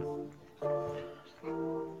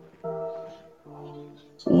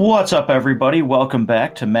What's up, everybody? Welcome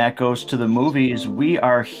back to Matt Goes to the Movies. We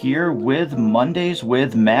are here with Mondays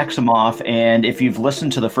with Maximoff. And if you've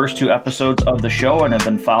listened to the first two episodes of the show and have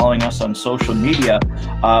been following us on social media,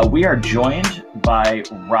 we are joined by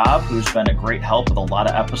Rob, who's been a great help with a lot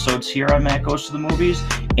of episodes here on Matt Goes to the Movies,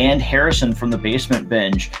 and Harrison from the Basement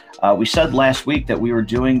Binge. We said last week that we were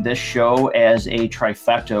doing this show as a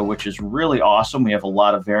trifecta, which is really awesome. We have a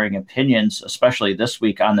lot of varying opinions, especially this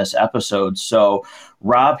week on this episode. So,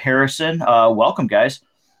 Rob, Harrison, welcome, guys.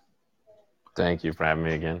 Thank you for having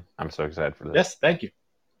me again. I'm so excited for this. Yes, thank you.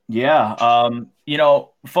 Yeah,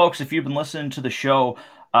 folks, if you've been listening to the show,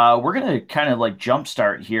 we're gonna kind of like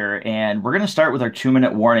jumpstart here, and we're gonna start with our 2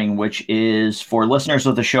 minute warning, which is for listeners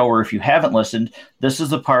of the show, or if you haven't listened, this is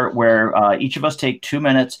the part where each of us take 2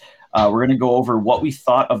 minutes. We're gonna go over what we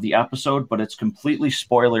thought of the episode, but it's completely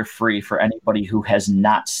spoiler free for anybody who has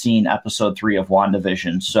not seen episode 3 of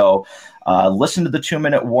WandaVision. So listen to the 2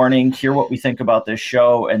 minute warning, hear what we think about this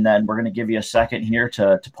show, and then we're going to give you a second here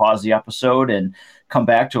to pause the episode and come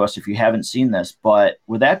back to us if you haven't seen this. But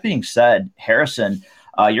with that being said, Harrison,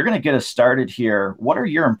 you're going to get us started here. What are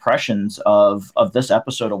your impressions of this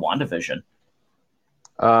episode of WandaVision?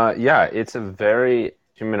 Yeah, it's a very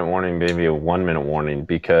 2 minute warning, maybe a 1 minute warning,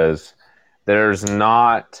 because there's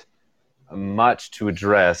not much to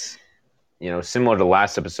address. Similar to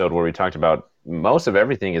last episode where we talked about most of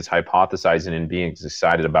everything is hypothesizing and being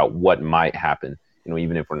excited about what might happen,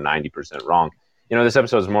 even if we're 90% wrong. This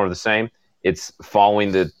episode is more of the same. It's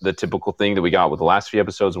following the typical thing that we got with the last few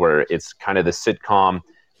episodes where it's kind of the sitcom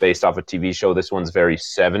based off a TV show. This one's very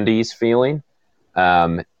 70s feeling.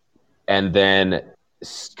 And then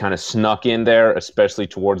kind of snuck in there, especially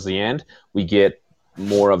towards the end, we get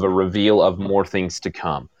more of a reveal of more things to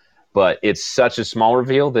come. But it's such a small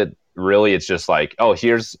reveal that really it's just like, oh,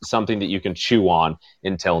 here's something that you can chew on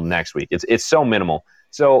until next week. It's so minimal.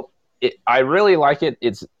 So I really like it.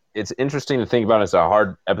 It's interesting to think about. It's a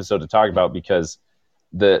hard episode to talk about because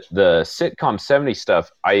the sitcom 70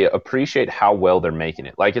 stuff, I appreciate how well they're making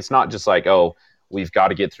it. Like, it's not just like, oh, we've got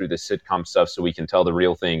to get through the sitcom stuff so we can tell the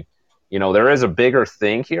real thing. There is a bigger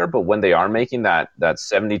thing here, but when they are making that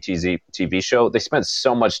 70 TV show, they spent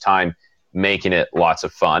so much time making it lots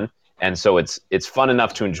of fun. And so it's fun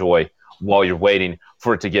enough to enjoy while you're waiting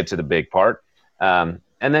for it to get to the big part. And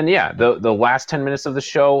then, yeah, the last 10 minutes of the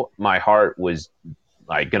show, my heart was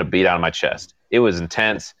like going to beat out of my chest. It was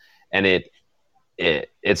intense, and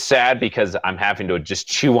it's sad because I'm having to just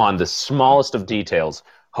chew on the smallest of details,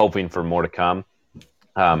 hoping for more to come.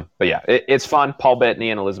 But yeah, it's fun. Paul Bettany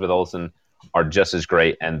and Elizabeth Olsen are just as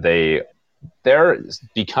great, and they're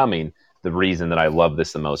becoming the reason that I love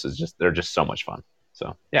this the most. They're just so much fun.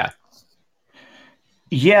 So yeah.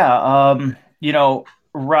 Yeah,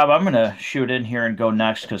 Rob, I'm going to shoot in here and go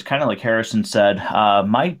next because, kind of like Harrison said,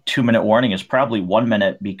 my 2 minute warning is probably 1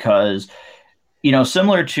 minute because,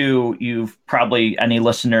 similar to you've probably any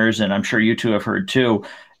listeners, and I'm sure you two have heard too,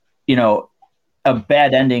 you know, a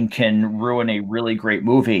bad ending can ruin a really great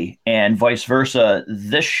movie, and vice versa.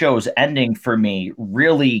 This show's ending for me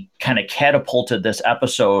really kind of catapulted this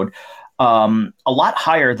episode a lot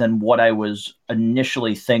higher than what I was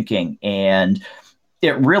initially thinking. And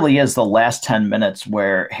it really is the last 10 minutes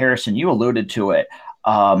where, Harrison, you alluded to it.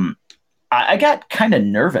 I got kind of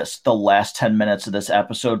nervous the last 10 minutes of this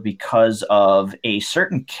episode because of a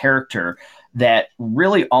certain character that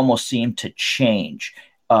really almost seemed to change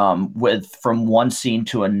with from one scene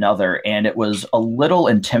to another, and it was a little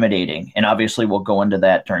intimidating. And obviously, we'll go into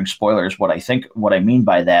that during spoilers, what I mean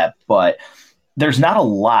by that. But there's not a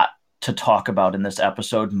lot to talk about in this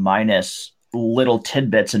episode, minus little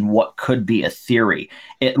tidbits and what could be a theory.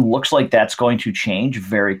 It looks like that's going to change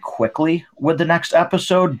very quickly with the next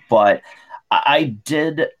episode, but I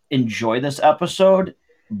did enjoy this episode,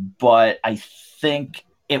 but I think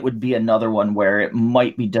it would be another one where it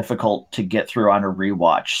might be difficult to get through on a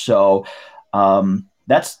rewatch. So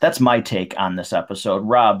that's my take on this episode.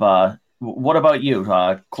 Rob, what about you?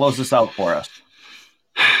 Close this out for us.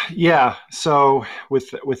 Yeah, so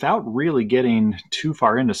without really getting too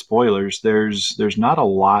far into spoilers, there's not a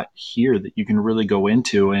lot here that you can really go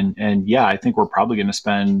into, and yeah, I think we're probably going to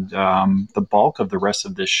spend the bulk of the rest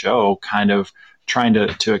of this show kind of trying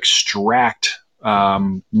to extract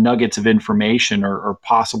nuggets of information or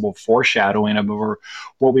possible foreshadowing of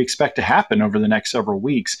what we expect to happen over the next several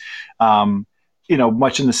weeks.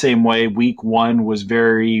 Much in the same way, week one was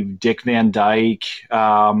very Dick Van Dyke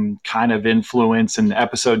kind of influence, and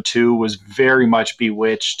episode two was very much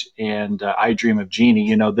Bewitched and I Dream of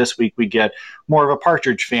Jeannie. This week we get more of a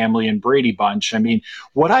Partridge Family and Brady Bunch. I mean,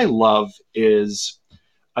 what I love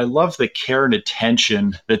the care and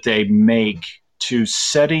attention that they make to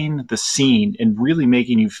setting the scene and really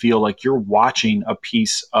making you feel like you're watching a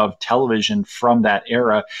piece of television from that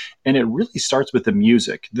era. And it really starts with the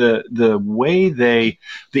music, the way the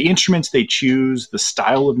instruments they choose, the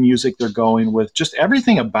style of music they're going with, just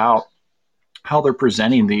everything about how they're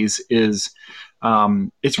presenting these is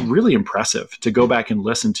it's really impressive to go back and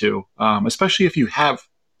listen to, especially if you have,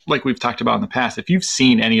 like we've talked about in the past, if you've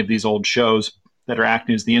seen any of these old shows that are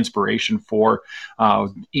acting as the inspiration for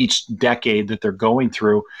each decade that they're going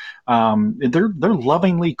through. They're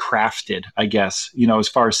lovingly crafted, I guess, as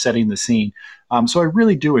far as setting the scene. So I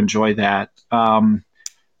really do enjoy that.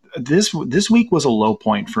 This week was a low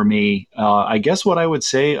point for me. I guess what I would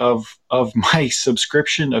say of my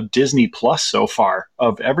subscription of Disney Plus so far,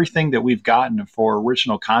 of everything that we've gotten for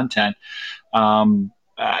original content.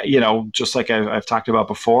 Just like I've talked about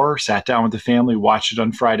before, sat down with the family, watched it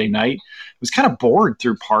on Friday night. Was kind of bored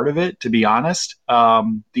through part of it, to be honest.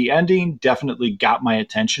 The ending definitely got my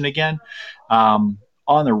attention again.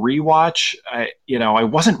 On the rewatch, I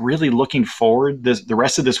wasn't really looking forward the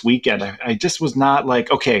rest of this weekend. I just was not like,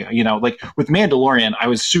 okay, like with Mandalorian, I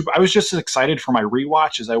was just as excited for my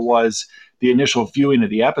rewatch as I was the initial viewing of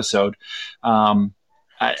the episode.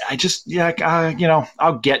 I just,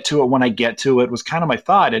 I'll get to it when I get to it was kind of my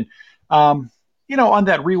thought. And, on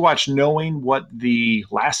that rewatch, knowing what the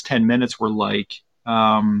last 10 minutes were like,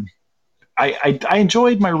 I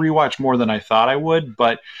enjoyed my rewatch more than I thought I would,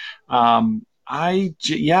 but I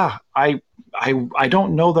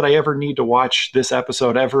don't know that I ever need to watch this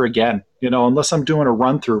episode ever again, unless I'm doing a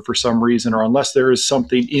run through for some reason, or unless there is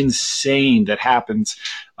something insane that happens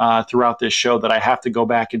throughout this show that I have to go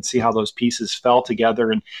back and see how those pieces fell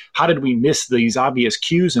together and how did we miss these obvious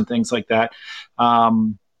cues and things like that.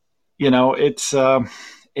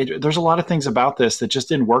 There's a lot of things about this that just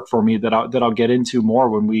didn't work for me that I'll get into more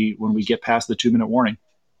when we get past the 2-minute warning.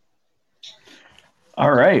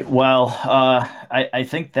 All right. Well, I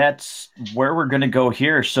think that's where we're going to go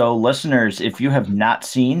here. So, listeners, if you have not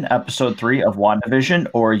seen episode 3 of WandaVision,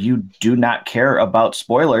 or you do not care about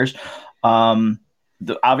spoilers,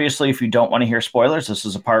 obviously, if you don't want to hear spoilers, this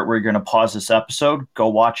is a part where you're going to pause this episode, go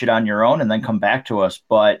watch it on your own, and then come back to us.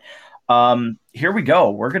 But here we go.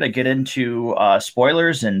 We're going to get into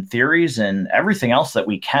spoilers and theories and everything else that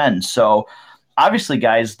we can. So, obviously,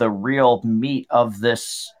 guys, the real meat of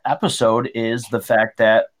this episode is the fact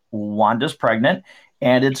that Wanda's pregnant,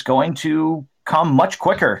 and it's going to come much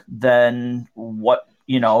quicker than what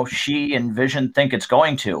she and Vision think it's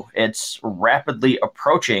going to. It's rapidly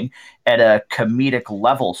approaching at a comedic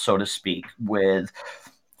level, so to speak, with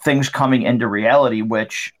things coming into reality,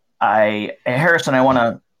 which Harrison, I want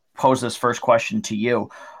to pose this first question to you,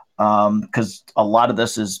 because a lot of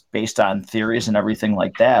this is based on theories and everything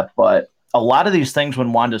like that, but a lot of these things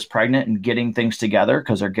when Wanda's pregnant and getting things together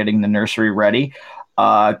because they're getting the nursery ready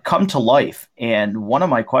come to life. And one of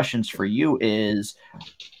my questions for you is,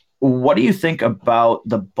 what do you think about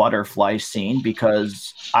the butterfly scene?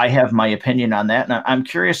 Because I have my opinion on that. And I'm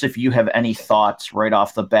curious if you have any thoughts right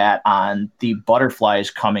off the bat on the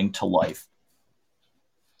butterflies coming to life.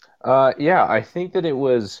 I think that it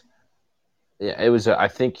was, I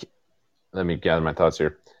think, let me gather my thoughts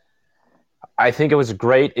here. I think it was a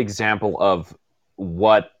great example of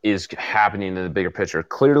what is happening in the bigger picture.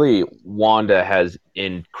 Clearly, Wanda has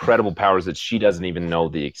incredible powers that she doesn't even know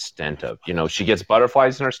the extent of. She gets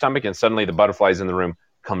butterflies in her stomach, and suddenly the butterflies in the room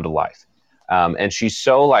come to life. And she's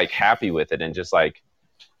so happy with it and just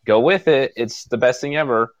go with it. It's the best thing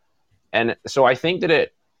ever. And so I think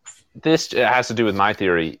that this has to do with my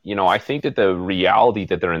theory. I think that the reality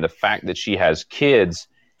that they're in, the fact that she has kids,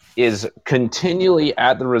 is continually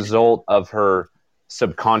at the result of her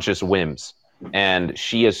subconscious whims. And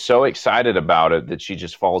she is so excited about it that she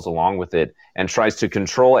just follows along with it and tries to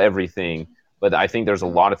control everything. But I think there's a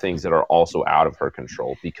lot of things that are also out of her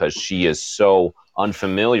control because she is so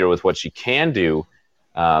unfamiliar with what she can do.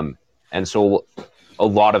 And so a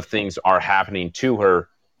lot of things are happening to her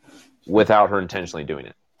without her intentionally doing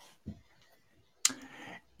it.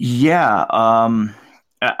 Yeah.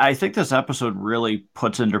 I think this episode really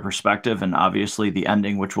puts into perspective, and obviously the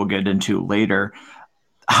ending, which we'll get into later,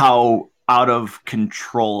 how out of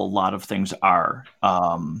control a lot of things are,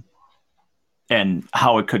 and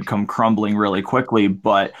how it could come crumbling really quickly.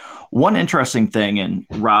 But one interesting thing, and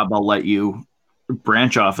Rob, I'll let you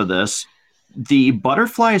branch off of this, the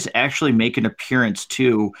butterflies actually make an appearance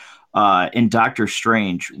too in Doctor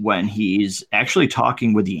Strange when he's actually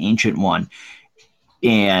talking with the Ancient One.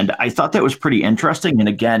 And I thought that was pretty interesting. And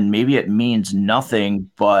again, maybe it means nothing,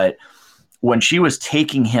 but when she was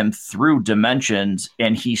taking him through dimensions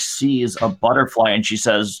and he sees a butterfly and she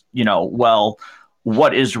says, well,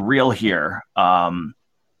 what is real here.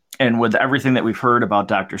 And with everything that we've heard about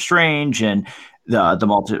Doctor Strange and the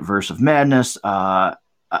multiverse of madness,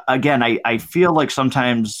 again, I feel like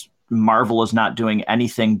sometimes Marvel is not doing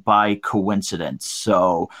anything by coincidence.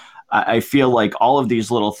 So I feel like all of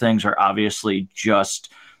these little things are obviously just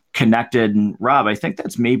connected. And Rob, I think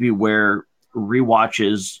that's maybe where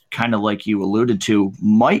rewatches, kind of like you alluded to,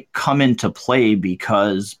 might come into play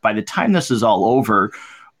because by the time this is all over,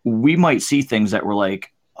 we might see things that were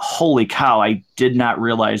like, holy cow, I did not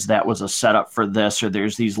realize that was a setup for this, or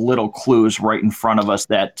there's these little clues right in front of us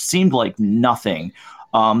that seemed like nothing,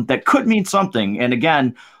 that could mean something. And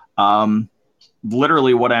again, um,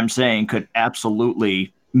 literally what I'm saying could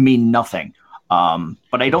absolutely mean nothing.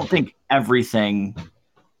 But I don't think everything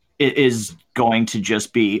is going to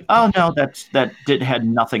just be, oh no, that did had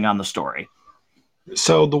nothing on the story.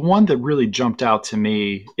 So the one that really jumped out to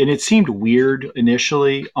me, and it seemed weird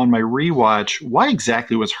initially on my rewatch, why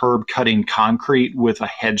exactly was Herb cutting concrete with a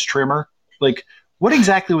hedge trimmer? Like, what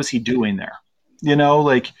exactly was he doing there?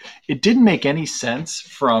 Like it didn't make any sense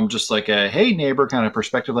from just like a hey neighbor kind of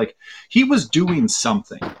perspective. Like he was doing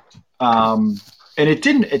something. And it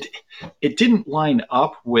didn't line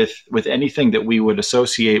up with anything that we would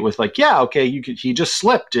associate with like yeah okay he just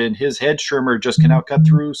slipped and his hedge trimmer just can now cut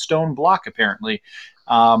through stone block apparently.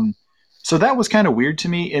 um, so that was kind of weird to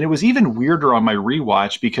me, and it was even weirder on my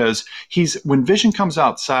rewatch because he's when Vision comes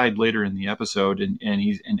outside later in the episode,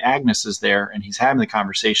 and Agnes is there, and he's having the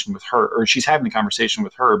conversation with her, or she's having the conversation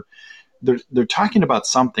with Herb. They're talking about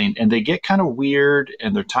something, and they get kind of weird,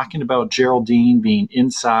 and they're talking about Geraldine being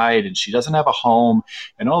inside and she doesn't have a home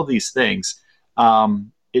and all these things.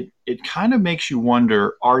 It kind of makes you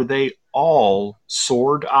wonder, are they all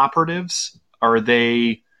sword operatives? Are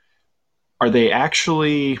they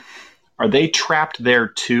trapped there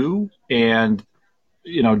too? And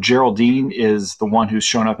Geraldine is the one who's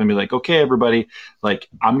shown up and be like, okay, everybody, like,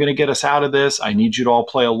 I'm going to get us out of this. I need you to all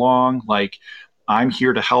play along. Like, I'm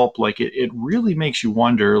here to help. Like, it really makes you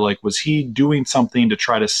wonder, like, was he doing something to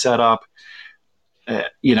try to set up, uh,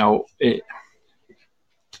 you know, it,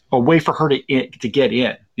 a way for her to get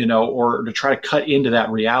in, or to try to cut into that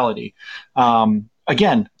reality.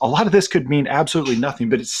 Again, a lot of this could mean absolutely nothing,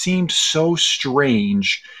 but it seemed so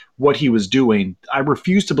strange what he was doing. I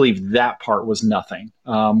refuse to believe that part was nothing.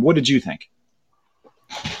 What did you think?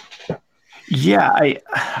 Yeah, I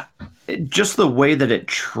just the way that it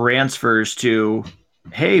transfers to,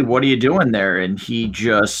 hey, what are you doing there? And he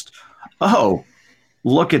just, oh,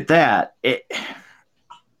 look at that.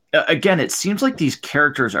 Again, it seems like these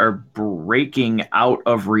characters are breaking out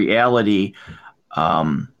of reality,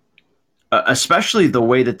 um, especially the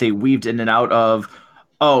way that they weaved in and out of,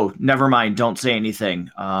 oh, never mind, don't say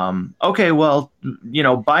anything. Okay, well,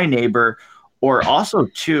 bye, neighbor. Or also,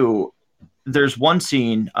 too, there's one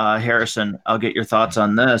scene, Harrison, I'll get your thoughts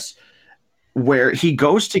on this, where he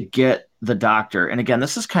goes to get the doctor. And again,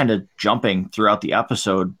 this is kind of jumping throughout the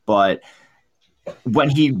episode, but when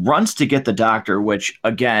he runs to get the doctor, which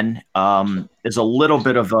again is a little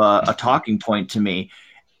bit of a talking point to me,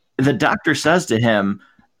 the doctor says to him,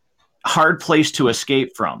 hard place to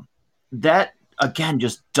escape from. That again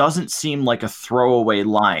just doesn't seem like a throwaway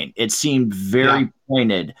line. It seemed very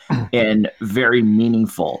pointed and very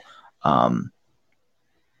meaningful. Harrison,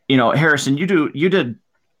 you did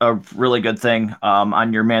a really good thing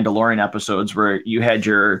on your Mandalorian episodes where you had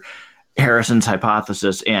your Harrison's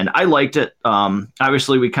hypothesis, and I liked it.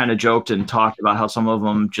 Obviously, we kind of joked and talked about how some of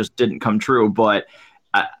them just didn't come true, but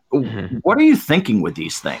what are you thinking with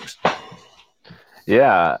these things?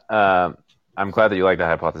 Yeah, I'm glad that you like the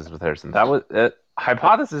hypothesis with Harrison. That was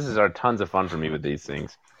hypotheses are tons of fun for me with these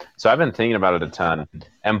things. So I've been thinking about it a ton,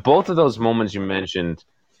 and both of those moments you mentioned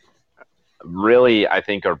really, I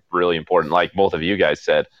think, are really important, like both of you guys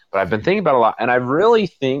said. But I've been thinking about it a lot, and I really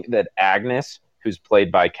think that Agnes, who's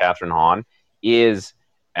played by Catherine Hahn, is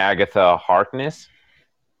Agatha Harkness,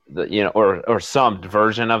 or some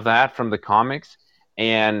version of that from the comics,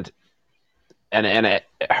 and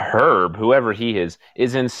Herb, whoever he is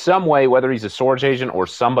in some way, whether he's a Swords agent or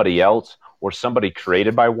somebody else or somebody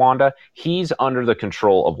created by Wanda, he's under the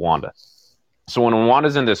control of Wanda. So when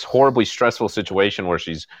Wanda's in this horribly stressful situation where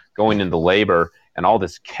she's going into labor and all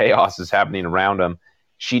this chaos is happening around him,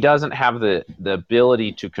 she doesn't have the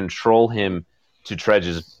ability to control him to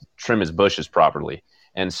trim his bushes properly.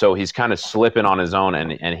 And so he's kind of slipping on his own,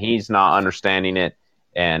 and he's not understanding it.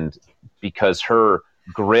 And because her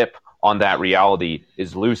grip on that reality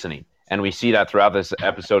is loosening. And we see that throughout this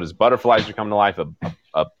episode as butterflies are coming to life,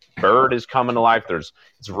 a bird is coming to life,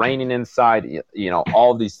 it's raining inside,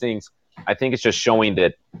 all of these things. I think it's just showing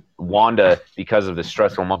that Wanda, because of the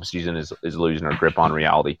stressful month season, is losing her grip on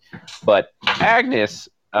reality. But Agnes,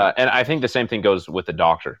 and I think the same thing goes with the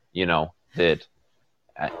Doctor.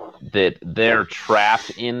 That they're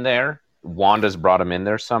trapped in there. Wanda's brought them in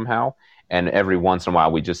there somehow, and every once in a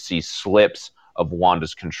while we just see slips of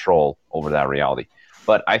Wanda's control over that reality.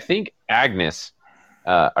 But I think Agnes,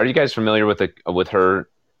 are you guys familiar with her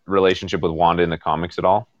relationship with Wanda in the comics at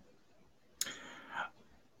all?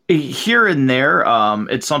 Here and there,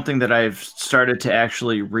 it's something that I've started to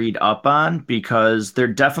actually read up on because there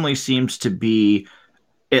definitely seems to be,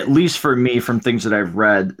 at least for me, from things that I've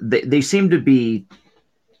read, they seem to be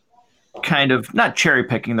kind of not cherry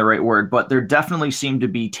picking the right word, but there definitely seem to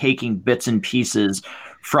be taking bits and pieces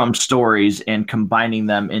from stories and combining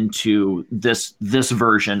them into this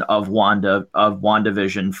version of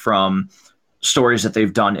WandaVision from stories that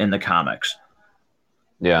they've done in the comics.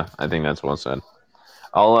 Yeah, I think that's well said.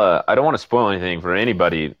 I don't want to spoil anything for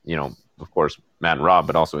anybody, of course, Matt and Rob,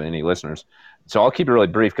 but also any listeners. So I'll keep it really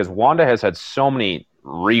brief because Wanda has had so many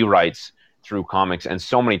rewrites through comics and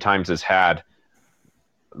so many times has had,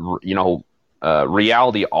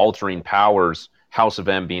 reality altering powers, House of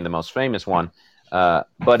M being the most famous one.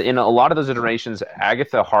 But in a lot of those iterations,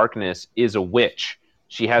 Agatha Harkness is a witch.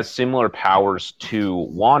 She has similar powers to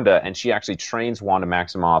Wanda, and she actually trains Wanda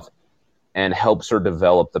Maximoff and helps her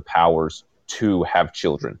develop the powers to have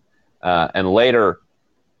children. And later,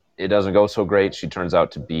 it doesn't go so great. She turns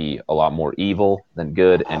out to be a lot more evil than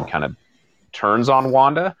good and kind of turns on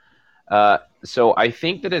Wanda. So I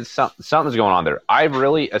think that something's going on there. I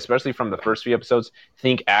really, especially from the first few episodes,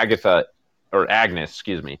 think Agnes,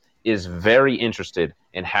 is very interested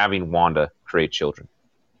in having Wanda create children.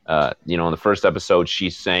 In the first episode,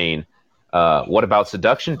 she's saying, what about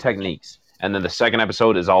seduction techniques? And then the second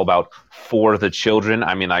episode is all about for the children.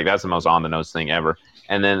 I mean, that's the most on-the-nose thing ever.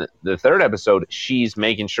 And then the third episode, she's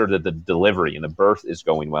making sure that the delivery and the birth is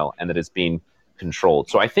going well and that it's being controlled.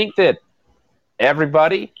 So I think that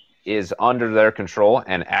everybody is under their control,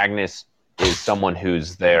 and Agnes is someone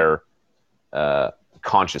who's there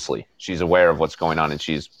consciously. She's aware of what's going on, and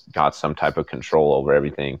she's got some type of control over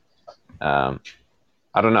everything. I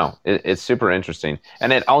don't know. It's super interesting.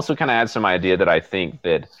 And it also kind of adds some idea that I think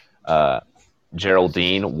that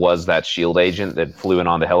Geraldine was that SHIELD agent that flew in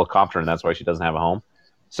on the helicopter, and that's why she doesn't have a home.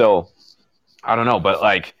 So I don't know, but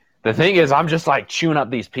the thing is, I'm just chewing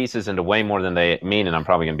up these pieces into way more than they mean, and I'm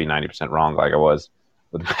probably going to be 90% wrong, like I was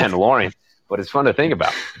with Mandalorian. But it's fun to think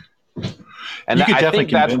about, and I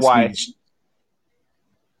think that's why.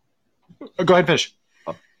 Go ahead, Fish.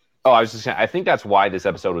 Oh, I was just saying, I think that's why this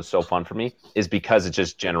episode was so fun for me, is because it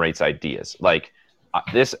just generates ideas.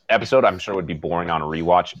 This episode, I'm sure would be boring on a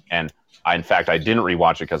rewatch, and in fact, I didn't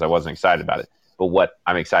rewatch it because I wasn't excited about it. But what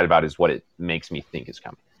I'm excited about is what it makes me think is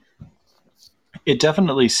coming. It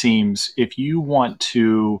definitely seems, if you want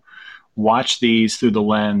to watch these through the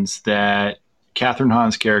lens that Catherine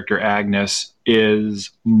Hahn's character Agnes is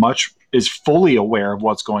fully aware of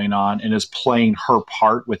what's going on and is playing her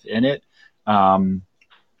part within it,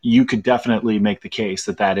 you could definitely make the case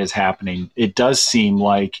that is happening. It does seem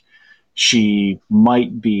like she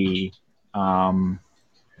might be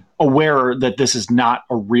aware that this is not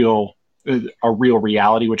a real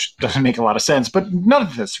reality, which doesn't make a lot of sense, but none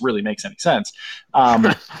of this really makes any sense.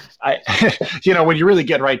 When you really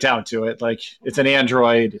get right down to it, it's an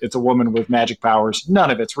android, it's a woman with magic powers, none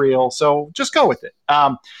of it's real. So just go with it.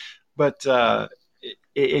 But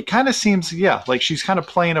it kind of seems, like she's kind of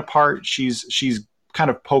playing a part. She's kind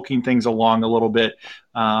of poking things along a little bit.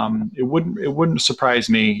 It wouldn't surprise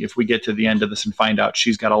me if we get to the end of this and find out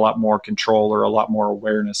she's got a lot more control or a lot more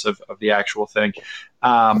awareness of the actual thing.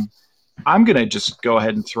 I'm going to just go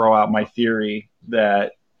ahead and throw out my theory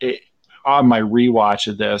that on my rewatch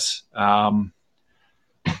of this,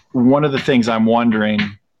 one of the things I'm wondering,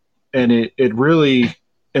 and it really,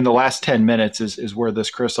 in the last 10 minutes is where this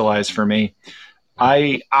crystallized for me.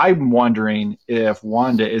 I'm wondering if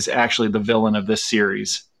Wanda is actually the villain of this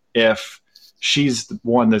series. If she's the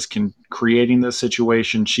one that's creating the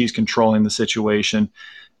situation, she's controlling the situation,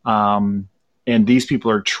 and these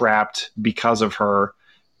people are trapped because of her,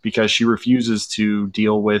 because she refuses to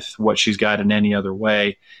deal with what she's got in any other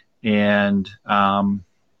way. And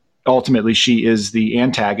ultimately, she is the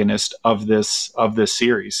antagonist of this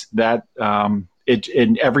series. That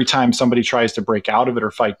and every time somebody tries to break out of it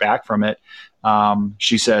or fight back from it,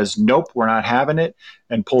 she says, nope, we're not having it,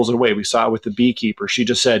 and pulls it away. We saw it with the beekeeper. She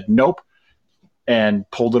just said, nope, and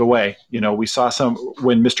pulled it away. We saw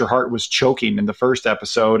when Mr. Hart was choking in the first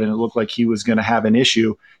episode and it looked like he was going to have an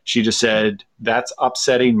issue. She just said, that's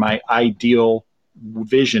upsetting my ideal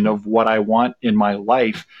vision of what I want in my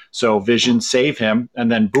life. So Vision save him,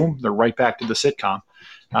 and then boom, they're right back to the sitcom.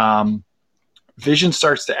 Vision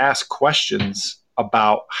starts to ask questions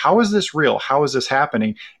about how is this real? How is this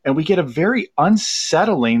happening? And we get a very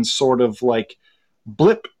unsettling sort of like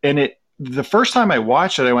blip in it. The first time I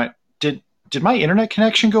watched it, I went, did my internet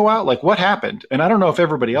connection go out? Like, what happened? And I don't know if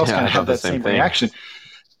everybody else kind of had that same reaction.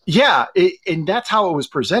 Yeah, and that's how it was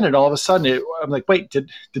presented. All of a sudden, I'm like, wait,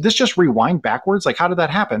 did this just rewind backwards? Like, how did that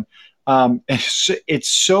happen? And it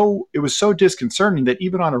was so disconcerting that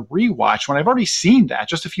even on a rewatch, when I've already seen that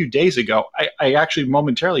just a few days ago, I actually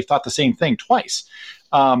momentarily thought the same thing twice.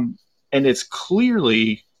 And it's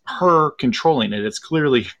clearly her controlling it. It's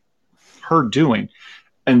clearly her doing.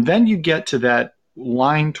 And then you get to that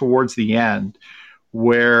line towards the end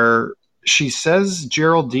where she says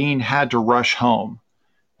Geraldine had to rush home.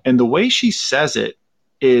 And the way she says it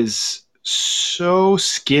is so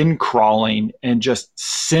skin crawling and just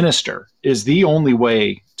sinister is the only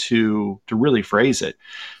way to really phrase it.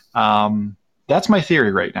 That's my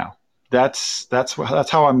theory right now. That's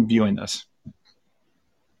how I'm viewing this.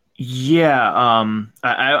 Yeah,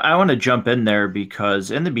 I want to jump in there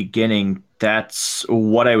because in the beginning, that's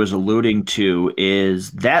what I was alluding to is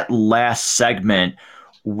that last segment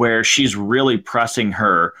where she's really pressing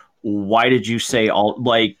her. Why did you say all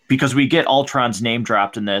like because we get Ultron's name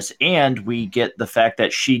dropped in this, and we get the fact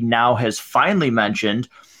that she now has finally mentioned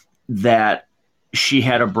that she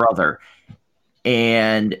had a brother.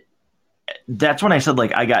 And that's when I said,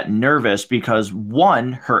 like, I got nervous because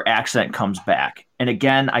one, her accent comes back. And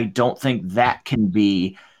again, I don't think that can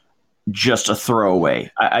be just a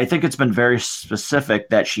throwaway. I think it's been very specific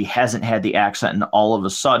that she hasn't had the accent and all of a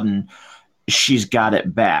sudden she's got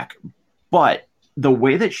it back. But the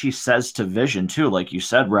way that she says to Vision, too, like you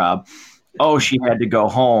said, Rob, oh, she had to go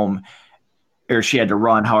home or she had to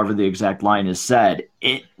run, however the exact line is said,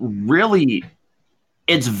 it really,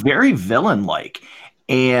 it's very villain-like.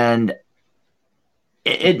 And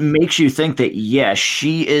it makes you think that, yeah,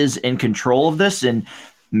 she is in control of this. And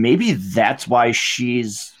maybe that's why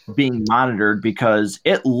she's being monitored, because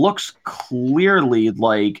it looks clearly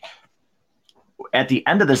like at the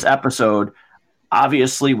end of this episode,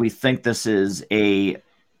 obviously we think this is a,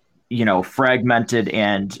 fragmented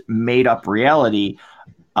and made up reality.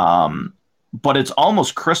 But it's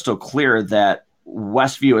almost crystal clear that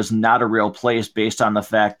Westview is not a real place based on the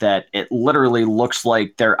fact that it literally looks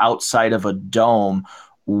like they're outside of a dome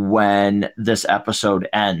when this episode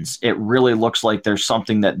ends. It really looks like there's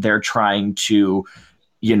something that they're trying to,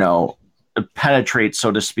 penetrate,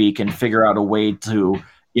 so to speak, and figure out a way to,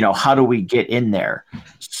 how do we get in there?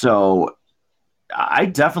 So I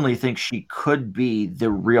definitely think she could be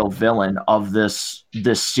the real villain of this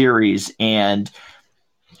series and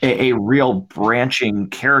a real branching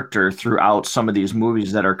character throughout some of these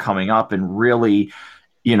movies that are coming up, and really,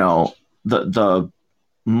 the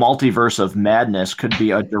multiverse of madness could be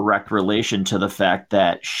a direct relation to the fact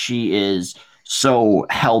that she is so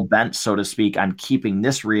hell-bent, so to speak, on keeping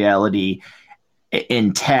this reality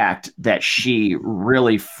intact that she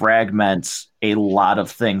really fragments a lot of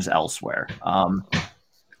things elsewhere.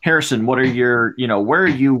 Harrison, what are your, where are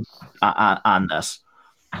you on this?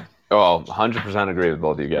 Oh, 100% agree with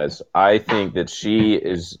both of you guys. I think that she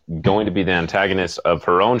is going to be the antagonist of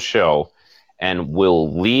her own show and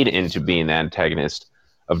will lead into being the antagonist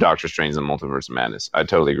of Doctor Strange and the Multiverse of Madness. I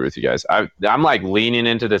totally agree with you guys. I'm like leaning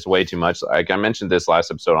into this way too much. Like I mentioned this last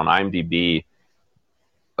episode on IMDb,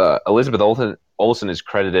 Elizabeth Olsen is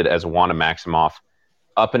credited as Wanda Maximoff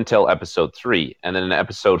up until episode 3. And then in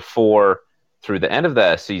episode 4 through the end of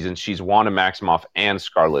that season, she's Wanda Maximoff and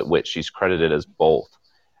Scarlet Witch. She's credited as both.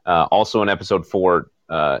 Also in episode 4,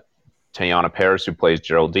 Teyonah Parris, who plays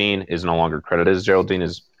Geraldine, is no longer credited as Geraldine,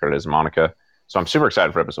 is credited as Monica. So I'm super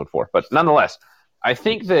excited for episode 4. But nonetheless, I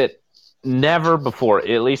think that never before,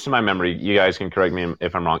 at least in my memory, you guys can correct me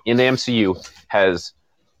if I'm wrong, in the MCU has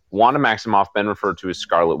Wanda Maximoff been referred to as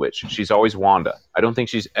Scarlet Witch. She's always Wanda. I don't think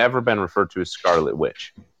she's ever been referred to as Scarlet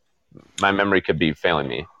Witch. My memory could be failing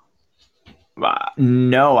me.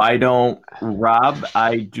 No, I don't, Rob.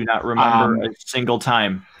 I do not remember a single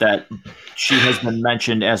time that she has been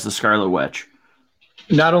mentioned as the Scarlet Witch.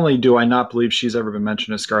 Not only do I not believe she's ever been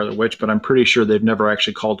mentioned as Scarlet Witch, but I'm pretty sure they've never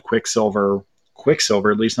actually called Quicksilver,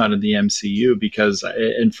 at least not in the MCU, because,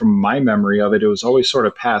 and from my memory of it, it was always sort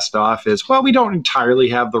of passed off as, well, we don't entirely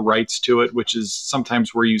have the rights to it, which is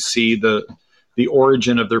sometimes where you see the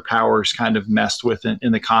origin of their powers kind of messed with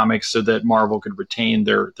in the comics so that Marvel could retain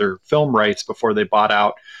their film rights before they bought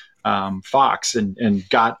out Fox and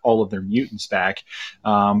got all of their mutants back.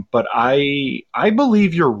 But I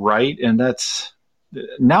believe you're right, and that's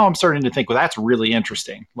now I'm starting to think, well, that's really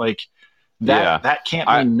interesting. Like that can't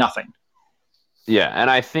mean nothing. Yeah, and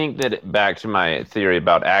I think that back to my theory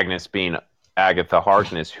about Agnes being Agatha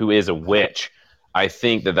Harkness, who is a witch, I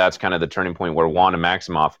think that that's kind of the turning point where Wanda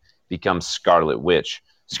Maximoff becomes Scarlet Witch.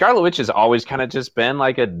 Scarlet Witch has always kind of just been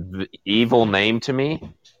like a evil name to me.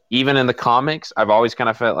 Even in the comics, I've always kind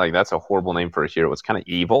of felt like that's a horrible name for a hero. It's kind of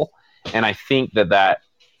evil. And I think that,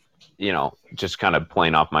 just kind of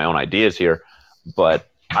playing off my own ideas here, but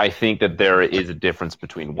I think that there is a difference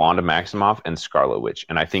between Wanda Maximoff and Scarlet Witch.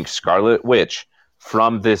 And I think Scarlet Witch,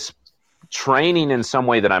 from this training in some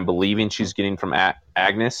way that I'm believing she's getting from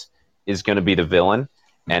Agnes, is going to be the villain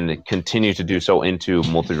and continue to do so into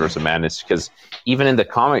Multiverse of Madness. Because even in the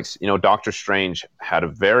comics, Doctor Strange had a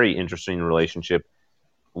very interesting relationship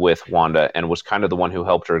with Wanda and was kind of the one who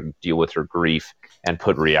helped her deal with her grief and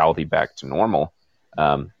put reality back to normal.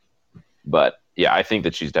 But yeah, I think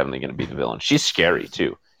that she's definitely going to be the villain. She's scary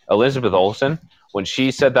too. Elizabeth Olsen, when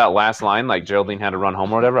she said that last line, like Geraldine had to run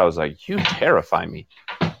home or whatever, I was like, you terrify me.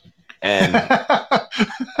 And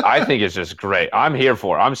I think it's just great. I'm here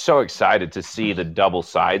for it. I'm so excited to see the double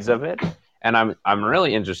sides of it. And I'm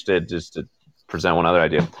really interested, just to present one other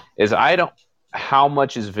idea, is how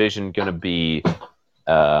much is Vision going to be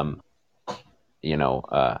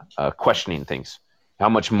questioning things? How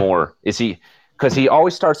much more is he? Because he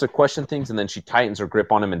always starts to question things and then she tightens her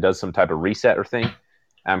grip on him and does some type of reset or thing.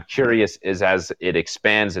 I'm curious as it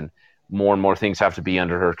expands and more things have to be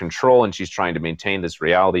under her control and she's trying to maintain this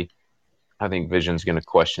reality. I think Vision's going to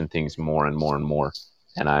question things more and more and more.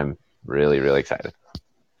 And I'm really, really excited.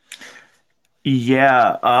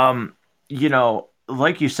 Yeah.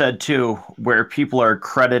 Like you said too, where people are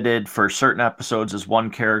credited for certain episodes as one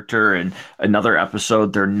character and another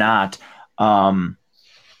episode they're not.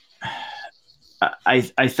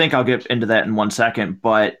 I think I'll get into that in 1 second,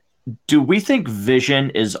 but do we think Vision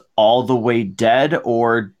is all the way dead,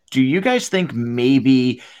 or do you guys think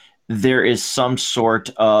maybe there is some sort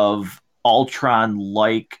of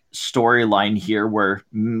Ultron-like storyline here where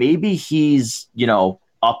maybe he's,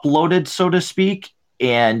 uploaded, so to speak,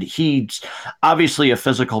 and he's obviously a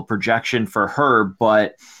physical projection for her,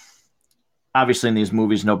 but obviously in these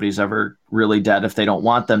movies nobody's ever really dead if they don't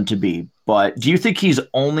want them to be. But do you think he's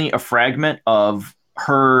only a fragment of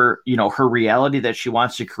her, her reality that she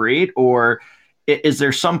wants to create, or is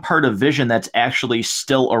there some part of Vision that's actually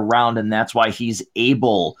still around and that's why he's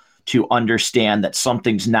able to understand that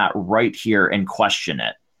something's not right here and question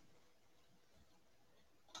it?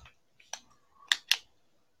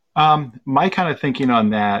 My kind of thinking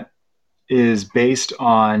on that is based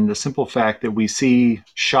on the simple fact that we see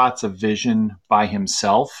shots of Vision by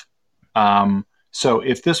himself. So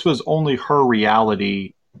if this was only her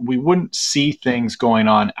reality, we wouldn't see things going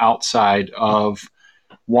on outside of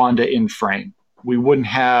Wanda in frame. We wouldn't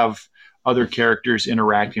have other characters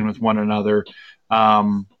interacting with one another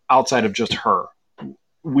outside of just her.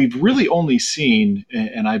 We've really only seen,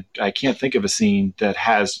 and I can't think of a scene that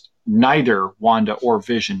has neither Wanda or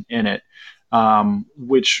Vision in it,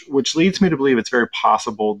 which leads me to believe it's very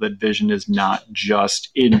possible that Vision is not just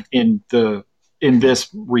in this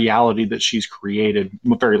reality that she's created.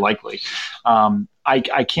 Very likely,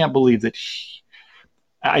 I can't believe that.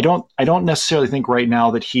 I don't necessarily think right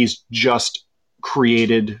now that he's just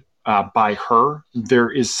created by her.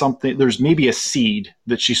 There's maybe a seed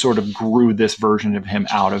that she sort of grew this version of him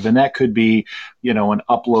out of. And that could be, an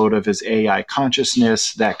upload of his AI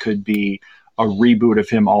consciousness. That could be a reboot of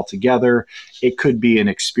him altogether. It could be an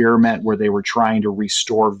experiment where they were trying to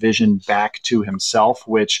restore Vision back to himself,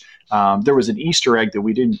 which there was an Easter egg that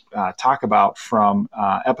we didn't talk about from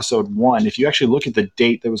episode 1. If you actually look at the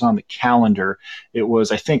date that was on the calendar, it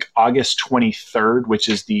was, I think, August 23rd, which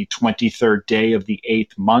is the 23rd day of the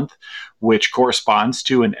 8th month, which corresponds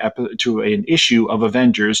to an issue of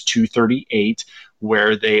Avengers 238,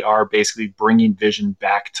 where they are basically bringing Vision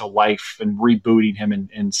back to life and rebooting him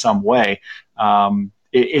in some way.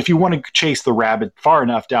 If you want to chase the rabbit far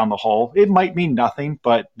enough down the hole, it might mean nothing,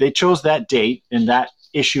 but they chose that date, and that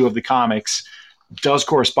issue of the comics does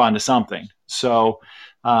correspond to something. So,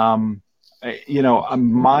 my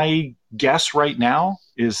guess right now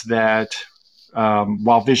is that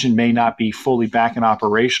while Vision may not be fully back and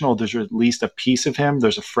operational, there's at least a piece of him.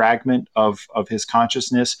 There's a fragment of his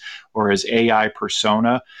consciousness or his AI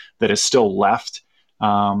persona that is still left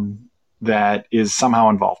that is somehow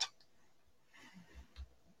involved.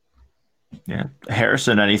 Yeah.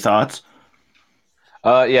 Harrison, any thoughts?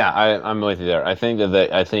 I'm with you there. I think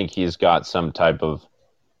I think he's got some type of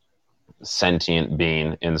sentient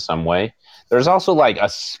being in some way. There's also like a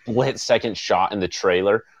split-second shot in the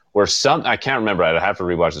trailer where I can't remember, I'd have to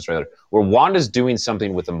rewatch this trailer, where Wanda's doing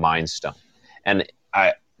something with the Mind Stone, and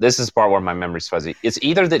this is the part where my memory's fuzzy. It's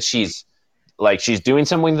either that she's doing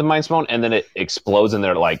something with the Mind Stone and then it explodes and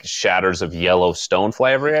there like shatters of yellow stone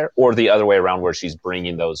fly everywhere, or the other way around where she's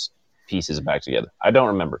bringing those pieces back together. I don't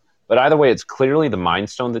remember, but either way, it's clearly the Mind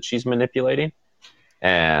Stone that she's manipulating,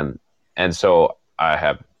 and so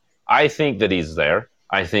I think that he's there.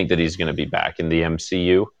 I think that he's going to be back in the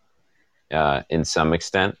MCU in some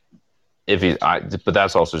extent. But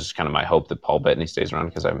that's also just kind of my hope that Paul Bettany stays around,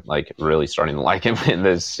 because I'm like really starting to like him in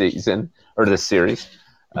this season or this series.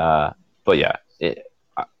 But yeah,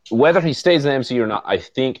 whether he stays in the MCU or not, I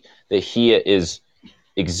think that he is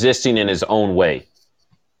existing in his own way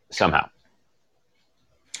somehow.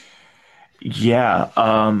 Yeah.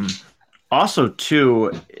 Also,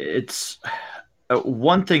 too, it's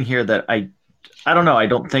one thing here that I don't know. I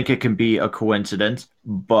don't think it can be a coincidence,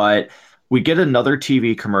 but we get another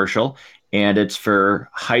TV commercial, and it's for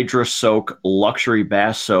Hydra Soak Luxury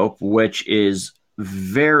Bath Soap, which is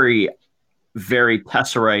very, very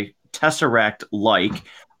Tesseract-like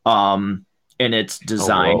in its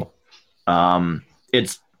design.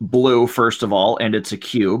 It's blue, first of all, and it's a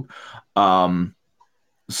cube.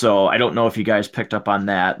 So I don't know if you guys picked up on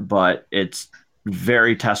that, but it's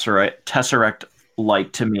very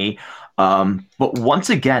Tesseract-like to me. But once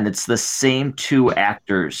again, it's the same two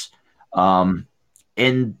actors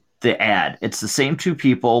in the ad. It's the same two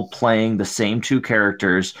people playing the same two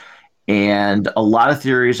characters. And a lot of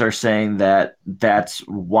theories are saying that that's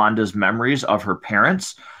Wanda's memories of her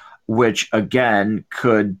parents, which again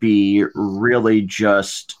could be really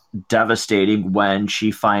just devastating when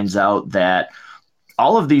she finds out that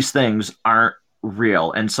all of these things aren't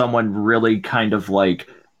real, and someone really kind of like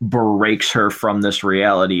breaks her from this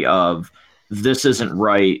reality of this isn't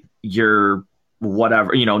right, you're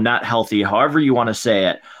whatever, not healthy, however you want to say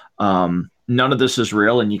it. None of this is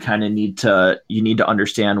real, and you kind of need to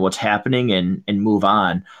understand what's happening and move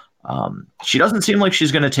on. She doesn't seem like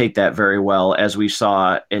she's going to take that very well, as we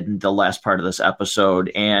saw in the last part of this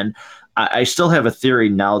episode. And I still have a theory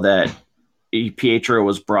now that Pietro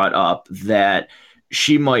was brought up, that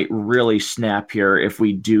she might really snap here if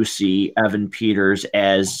we do see Evan Peters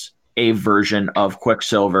as a version of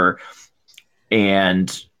Quicksilver,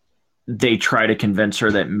 and they try to convince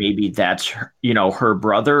her that maybe that's her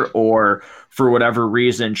brother, or for whatever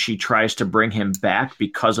reason she tries to bring him back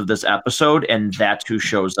because of this episode, and that's who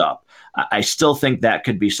shows up. I still think that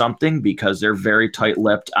could be something, because they're very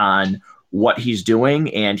tight-lipped on what he's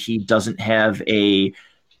doing, and he doesn't have a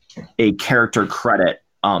character credit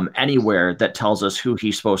anywhere that tells us who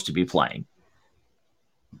he's supposed to be playing.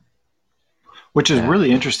 Which is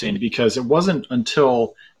really interesting, because it wasn't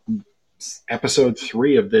until episode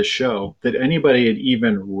 3 of this show that anybody had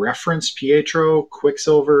even referenced Pietro,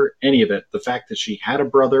 Quicksilver, any of it. The fact that she had a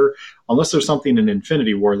brother, unless there's something in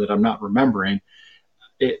Infinity War that I'm not remembering.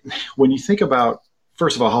 When you think about,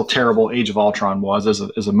 first of all, how terrible Age of Ultron was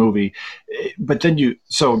as a movie, but then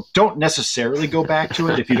so don't necessarily go back to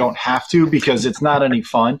it if you don't have to, because it's not any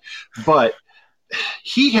fun. But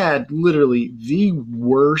he had literally the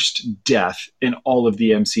worst death in all of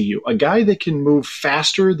the MCU. A guy that can move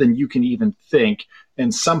faster than you can even think,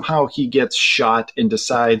 and somehow he gets shot and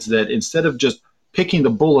decides that instead of just picking the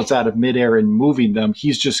bullets out of midair and moving them,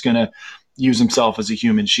 he's just going to use himself as a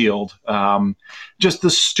human shield. Just the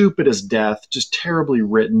stupidest death, just terribly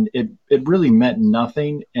written. It really meant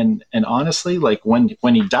nothing. And honestly, like when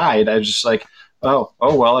he died, I was just like, oh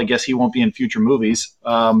well, I guess he won't be in future movies.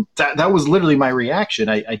 That was literally my reaction.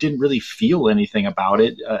 I didn't really feel anything about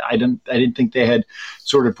it. I didn't think they had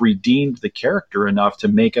sort of redeemed the character enough to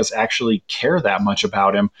make us actually care that much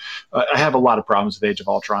about him. I have a lot of problems with Age of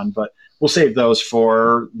Ultron, but we'll save those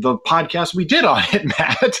for the podcast we did on it,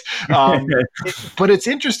 Matt. But it's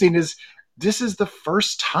interesting, is this is the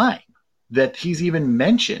first time that he's even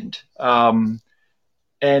mentioned.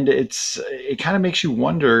 And it kind of makes you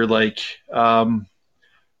wonder, like,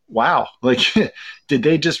 wow, like, did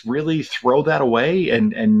they just really throw that away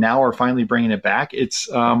and now are finally bringing it back? It's,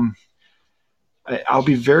 I'll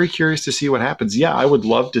be very curious to see what happens. Yeah, I would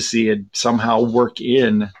love to see it somehow work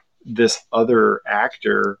in this other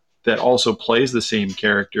actor that also plays the same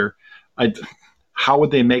character. How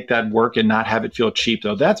would they make that work and not have it feel cheap,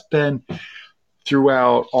 though? That's been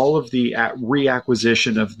throughout all of the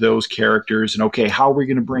reacquisition of those characters. And okay, how are we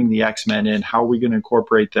going to bring the X-Men in? How are we going to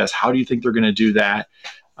incorporate this? How do you think they're going to do that?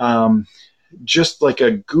 Just like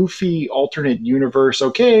a goofy alternate universe.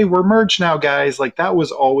 Okay, we're merged now, guys. Like, that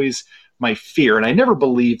was always my fear. And I never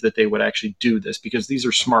believed that they would actually do this, because these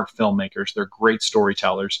are smart filmmakers. They're great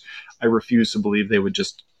storytellers. I refuse to believe they would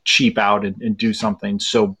just cheap out and do something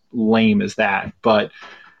so lame as that. But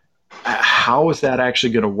How is that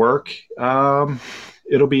actually going to work?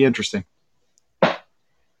 It'll be interesting.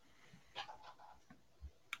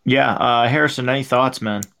 Yeah, Harrison, any thoughts,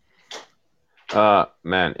 man?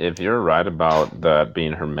 Man, if you're right about that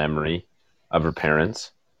being her memory of her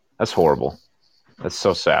parents, that's horrible. That's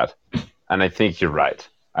so sad. And I think you're right.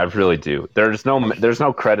 I really do. There's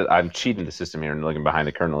no credit. I'm cheating the system here and looking behind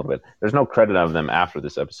the curtain a little bit. There's no credit of them after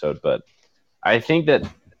this episode, but I think that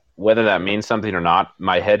whether that means something or not,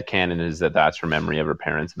 my head canon is that that's her memory of her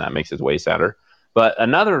parents, and that makes it way sadder. But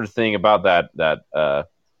another thing about that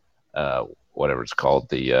whatever it's called,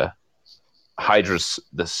 the hydrous,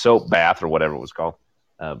 the soap bath or whatever it was called,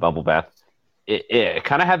 bubble bath. It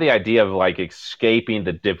kind of had the idea of like escaping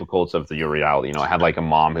the difficulties of your reality. You know, it had like a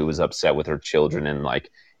mom who was upset with her children, and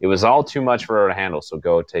like it was all too much for her to handle. So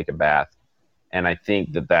go take a bath. And I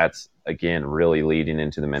think that that's again really leading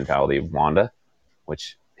into the mentality of Wanda,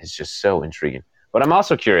 which is just so intriguing. But I'm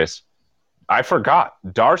also curious. I forgot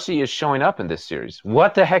Darcy is showing up in this series.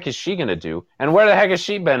 What the heck is she going to do? And where the heck has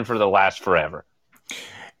she been for the last forever?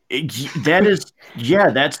 That is, yeah,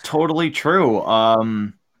 that's totally true.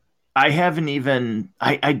 I haven't even,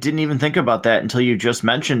 I didn't even think about that until you just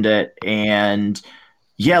mentioned it. And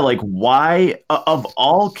yeah, like why, of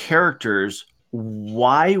all characters,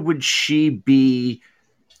 why would she be,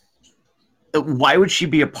 why would she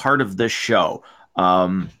be a part of this show?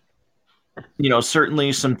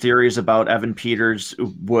 Certainly some theories about Evan Peters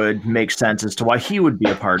would make sense as to why he would be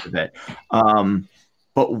a part of it.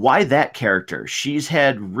 But why that character? She's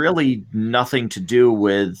had really nothing to do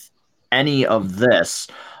with any of this.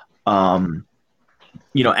 Anything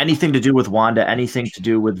to do with Wanda, anything to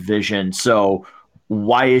do with Vision. So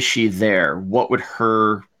why is she there? What would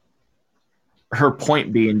her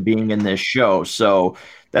point be in being in this show? So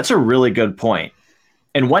that's a really good point.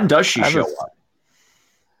 And when does she show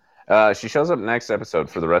up? She shows up next episode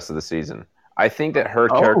for the rest of the season. I think that her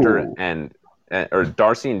character or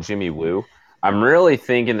Darcy and Jimmy Woo, I'm really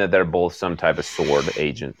thinking that they're both some type of sword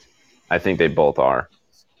agent. I think they both are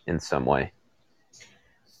in some way.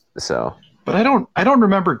 So, but I don't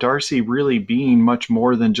remember Darcy really being much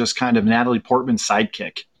more than just kind of Natalie Portman's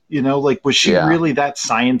sidekick. You know, like was she really that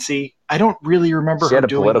sciencey? I don't really remember her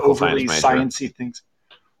doing overly sciencey things.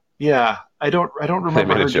 Yeah, I don't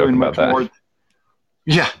remember her doing much more.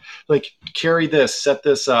 Yeah, like carry this, set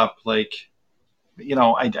this up, like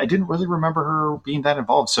I didn't really remember her being that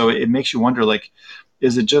involved. So it makes you wonder, like,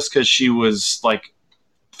 is it just because she was like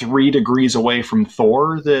 3 degrees away from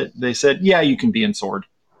Thor that they said, yeah, you can be in Sword?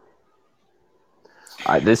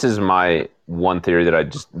 This is my one theory that I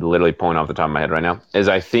just literally point off the top of my head right now, is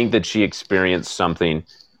I think that she experienced something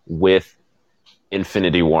with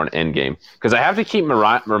Infinity War and Endgame. Because I have to keep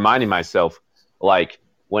reminding myself, like,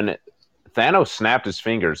 when Thanos snapped his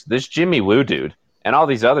fingers, this Jimmy Woo dude and all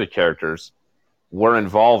these other characters were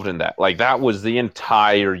involved in that. Like, that was the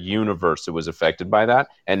entire universe that was affected by that,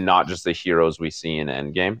 and not just the heroes we see in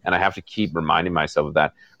Endgame. And I have to keep reminding myself of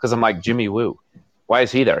that, because I'm like, Jimmy Woo, why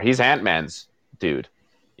is he there? He's Ant-Man's dude,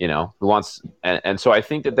 who wants... And so I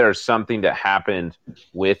think that there's something that happened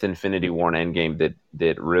with Infinity War and Endgame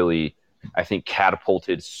that really, I think,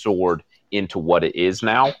 catapulted Sword into what it is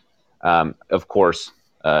now. Of course,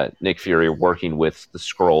 Nick Fury working with the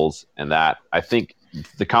Skrulls, and that, I think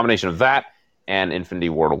the combination of that and Infinity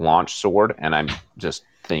War to launch Sword, and I'm just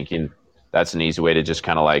thinking that's an easy way to just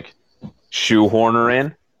kind of like shoehorn her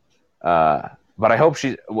in. But I hope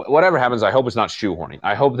whatever happens, I hope it's not shoehorning.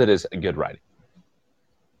 I hope that is good writing.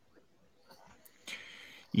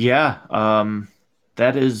 Yeah,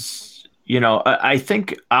 that is, I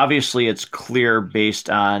think obviously it's clear based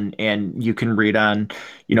on, and you can read on,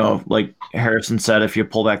 like Harrison said, if you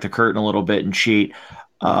pull back the curtain a little bit and cheat,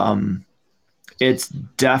 it's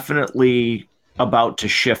definitely about to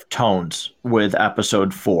shift tones with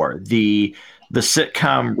episode 4. The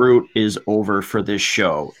sitcom route is over for this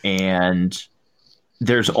show, and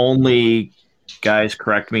there's only, guys,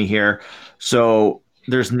 correct me here, so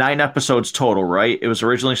there's 9 episodes total, right? It was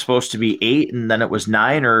originally supposed to be 8, and then it was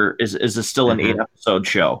 9, or is this still an 8-episode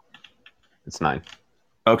show? It's 9.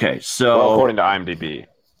 Okay, so according to IMDb.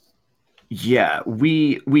 Yeah,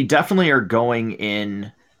 we definitely are going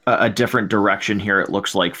in a different direction here, it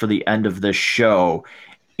looks like, for the end of this show.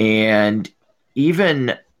 And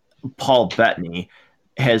even Paul Bettany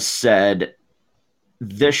has said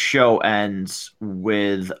this show ends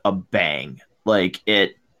with a bang. Like,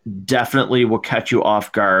 it definitely will catch you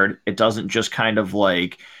off guard. It doesn't just kind of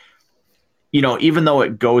like, even though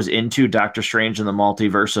it goes into Doctor Strange and the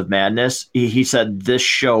Multiverse of Madness, he said this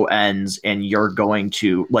show ends and you're going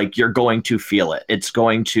to feel it. It's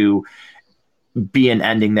going to be an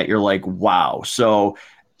ending that you're like, wow. So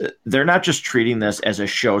they're not just treating this as a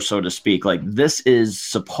show, so to speak. Like this is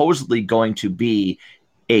supposedly going to be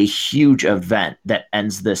a huge event that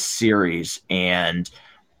ends this series. And,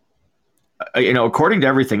 according to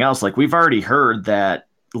everything else, like we've already heard that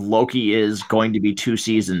Loki is going to be 2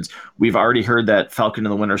 seasons. We've already heard that Falcon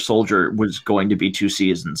and the Winter Soldier was going to be 2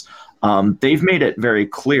 seasons. They've made it very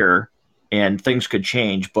clear, and things could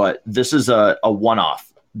change, but this is a one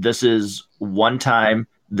off. This is one time.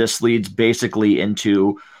 This leads basically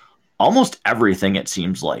into almost everything, it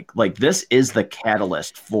seems like. Like, this is the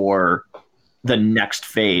catalyst for the next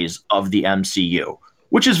phase of the MCU,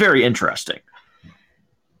 which is very interesting.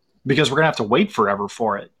 Because we're going to have to wait forever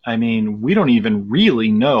for it. I mean, we don't even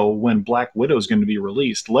really know when Black Widow is going to be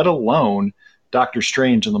released, let alone Doctor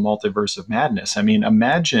Strange and the Multiverse of Madness. I mean,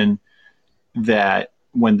 imagine that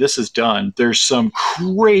when this is done, there's some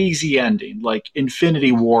crazy ending, like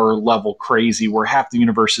Infinity War level crazy, where half the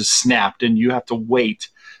universe is snapped and you have to wait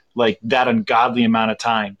like that ungodly amount of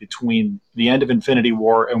time between the end of Infinity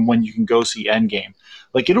War and when you can go see Endgame.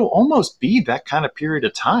 Like, it'll almost be that kind of period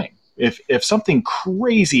of time. If something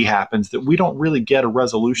crazy happens that we don't really get a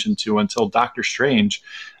resolution to until Doctor Strange,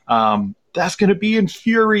 that's going to be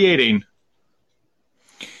infuriating.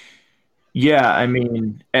 Yeah, I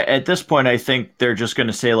mean, at this point, I think they're just going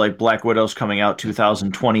to say like Black Widow's coming out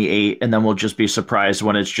 2028, and then we'll just be surprised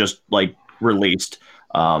when it's just like released.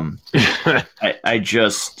 I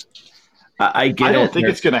just I get I it. don't think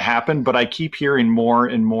it's going to happen, but I keep hearing more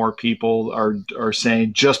and more people are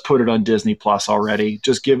saying just put it on Disney Plus already.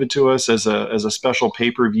 Just give it to us as a special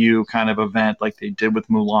pay-per-view kind of event like they did with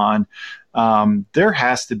Mulan. There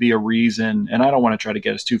has to be a reason, and I don't want to try to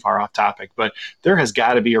get us too far off topic, but there has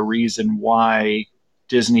got to be a reason why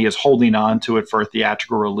Disney is holding on to it for a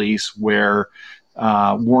theatrical release where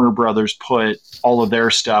Warner Brothers put all of their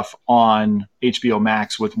stuff on HBO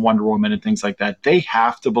Max with Wonder Woman and things like that. They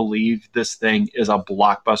have to believe this thing is a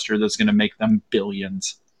blockbuster that's going to make them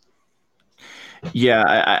billions.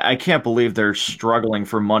 Yeah, I can't believe they're struggling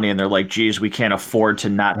for money and they're like, geez, we can't afford to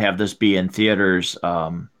not have this be in theaters.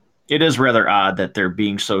 It is rather odd that they're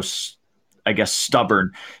being so, I guess,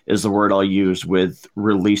 stubborn is the word I'll use with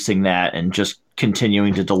releasing that and just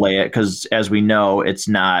continuing to delay it. Because as we know, it's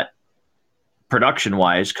not production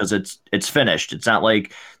wise because it's finished. It's not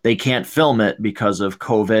like they can't film it because of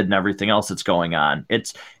COVID and everything else that's going on.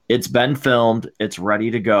 It's been filmed. It's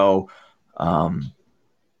ready to go.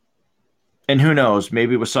 And who knows,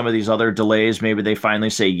 maybe with some of these other delays, maybe they finally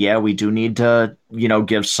say, yeah, we do need to,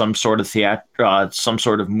 give some sort of some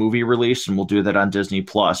sort of movie release, and we'll do that on Disney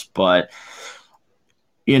Plus. But,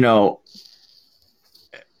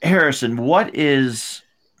 Harrison, what is,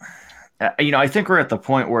 I think we're at the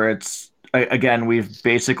point where again, we've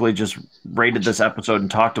basically just rated this episode and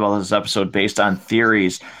talked about this episode based on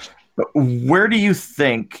theories. But where do you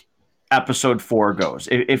think episode 4 goes?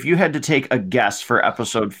 If you had to take a guess for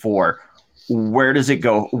episode 4, where does it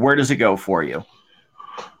go? Where does it go for you?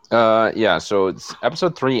 Yeah, so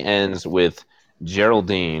episode 3 ends with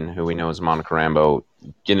Geraldine, who we know as Monica Rambeau,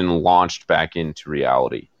 getting launched back into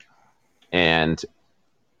reality. And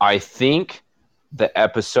I think the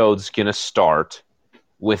episode's going to start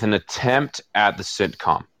with an attempt at the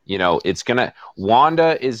sitcom.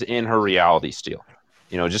 Wanda is in her reality still.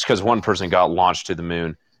 Just because one person got launched to the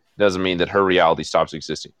moon doesn't mean that her reality stops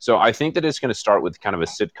existing. So I think that it's going to start with kind of a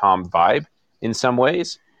sitcom vibe in some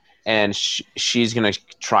ways. And she's going to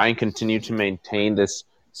try and continue to maintain this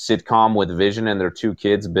sitcom with Vision and their 2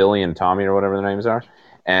 kids, Billy and Tommy, or whatever their names are.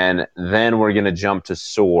 And then we're going to jump to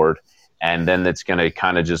Sword. And then that's going to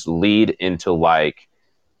kind of just lead into like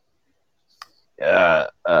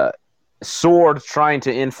Sword trying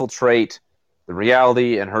to infiltrate the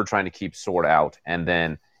reality and her trying to keep Sword out. And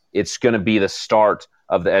then it's going to be the start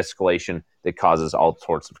of the escalation that causes all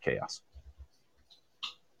sorts of chaos.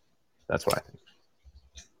 That's what I think.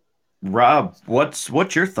 Rob,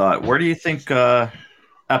 what's your thought? Where do you think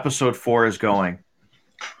episode 4 is going?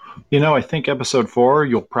 I think episode 4,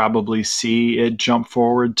 you'll probably see it jump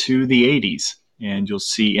forward to the 80s, and you'll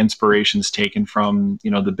see inspirations taken from,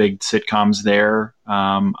 the big sitcoms there.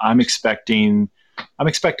 I'm expecting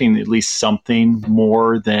at least something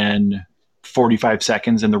more than 45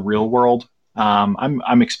 seconds in the real world.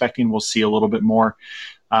 I'm expecting we'll see a little bit more.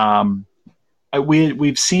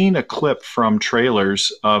 We've seen a clip from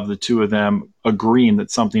trailers of the 2 of them agreeing that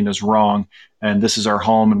something is wrong and this is our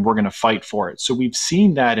home and we're going to fight for it. So we've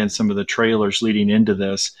seen that in some of the trailers leading into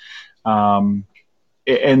this. And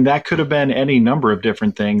that could have been any number of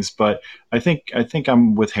different things, but I think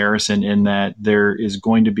I'm with Harrison in that there is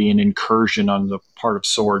going to be an incursion on the part of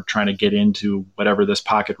Sword trying to get into whatever this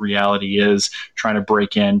pocket reality is, trying to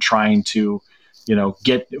break in, trying to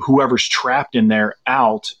get whoever's trapped in there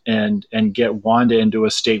out and get Wanda into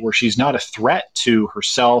a state where she's not a threat to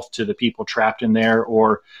herself, to the people trapped in there,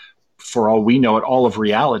 or for all we know, at all of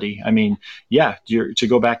reality. I mean, yeah, to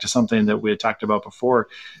go back to something that we had talked about before,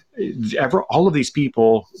 all of these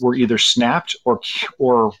people were either snapped or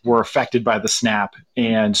were affected by the snap.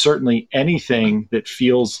 And certainly anything that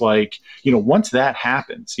feels like, once that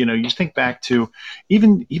happens, you think back to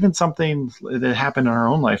even something that happened in our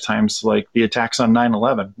own lifetimes, like the attacks on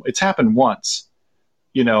 9/11. It's happened once.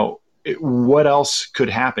 What else could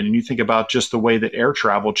happen? And you think about just the way that air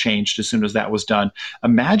travel changed as soon as that was done.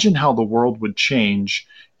 Imagine how the world would change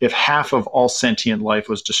if half of all sentient life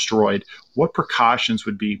was destroyed. What precautions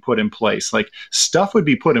would be put in place? Like, stuff would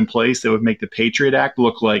be put in place that would make the Patriot Act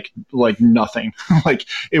look like nothing. Like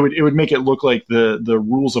it would make it look like the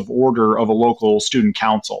rules of order of a local student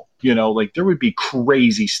council. Like there would be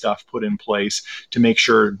crazy stuff put in place to make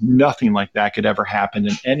sure nothing like that could ever happen,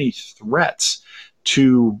 and any threats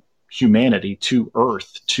to humanity, to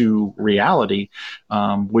Earth, to reality,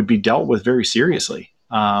 would be dealt with very seriously,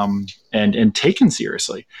 and taken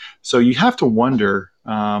seriously. So you have to wonder,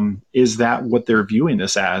 is that what they're viewing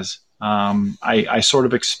this as? I sort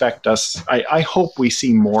of expect us, I hope we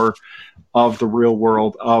see more of the real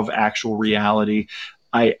world, of actual reality.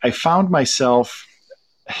 I found myself,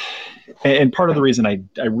 and part of the reason I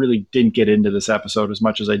really didn't get into this episode as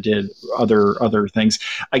much as I did other things,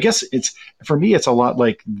 I guess for me it's a lot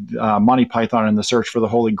like Monty Python and the Search for the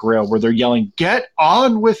Holy Grail, where they're yelling, "Get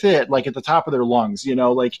on with it!" like at the top of their lungs.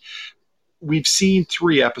 Like we've seen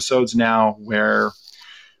 3 episodes now where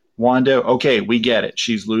Wanda, okay, we get it,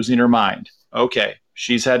 she's losing her mind. Okay,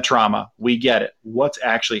 she's had trauma. We get it. What's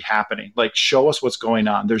actually happening? Like, show us what's going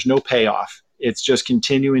on. There's no payoff. It's just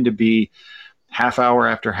continuing to be half hour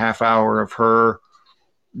after half hour of her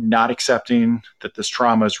not accepting that this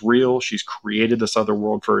trauma is real. She's created this other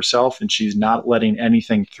world for herself, and she's not letting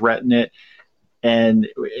anything threaten it. And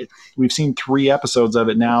we've seen 3 episodes of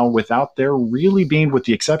it now without there really being, with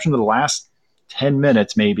the exception of the last 10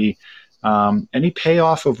 minutes maybe, any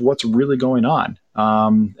payoff of what's really going on.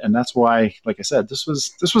 And that's why, like I said, this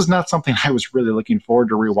was not something I was really looking forward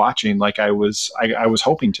to rewatching like I was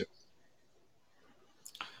hoping to.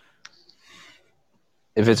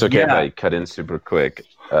 If it's okay if I cut in super quick,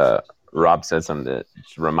 Rob said something that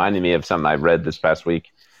reminded me of something I read this past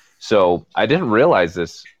week. So I didn't realize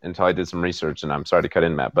this until I did some research, and I'm sorry to cut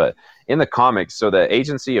in, Matt, but in the comics, so the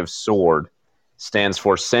agency of SWORD stands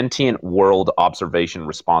for Sentient World Observation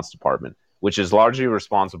Response Department, which is largely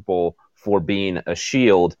responsible for being a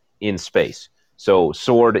shield in space. So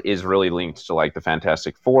SWORD is really linked to like the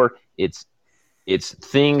Fantastic Four. It's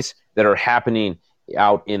things that are happening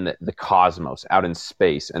out in the cosmos, out in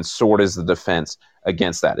space, and SWORD is the defense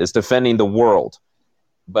against that. It's defending the world.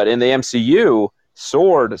 But in the MCU,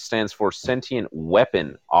 SWORD stands for Sentient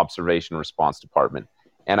Weapon Observation Response Department.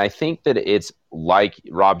 And I think that it's, like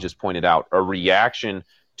Rob just pointed out, a reaction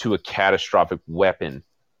to a catastrophic weapon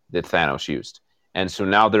that Thanos used. And so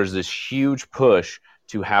now there's this huge push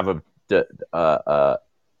to have a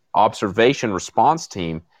observation response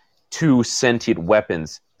team to sentient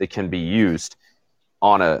weapons that can be used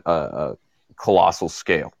on a colossal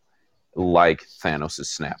scale, like Thanos'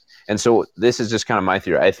 snap. And so this is just kind of my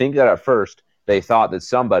theory. I think that at first they thought that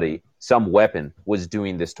some weapon was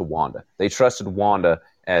doing this to Wanda. They trusted Wanda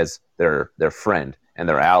as their friend and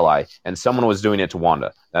their ally, and someone was doing it to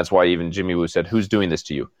Wanda. That's why even Jimmy Woo said, "Who's doing this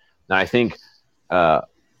to you?" And I think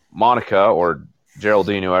Monica, or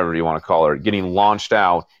Geraldine, whoever you want to call her, getting launched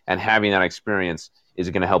out and having that experience is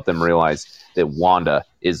going to help them realize that Wanda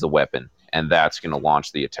is the weapon, and that's going to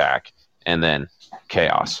launch the attack, and then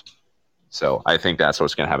chaos. So I think that's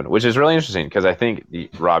what's going to happen, which is really interesting because I think,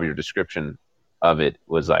 Rob, your description of it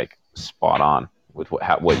was like spot on with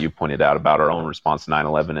what you pointed out about our own response to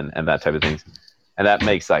 9/11 and that type of things. And that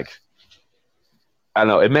makes I don't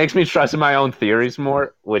know, it makes me trust in my own theories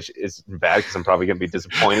more, which is bad because I'm probably going to be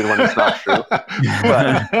disappointed when it's not true.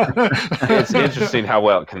 But it's interesting how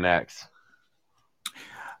well it connects.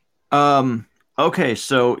 Okay,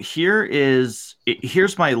 so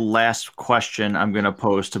here's my last question I'm going to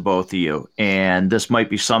pose to both of you, and this might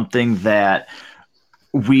be something that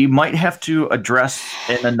we might have to address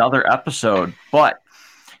in another episode, but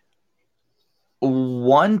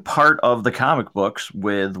one part of the comic books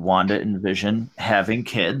with Wanda and Vision having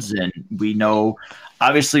kids, and we know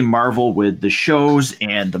obviously Marvel with the shows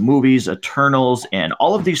and the movies, Eternals, and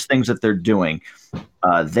all of these things that they're doing,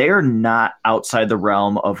 they're not outside the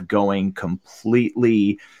realm of going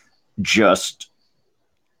completely just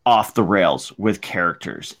off the rails with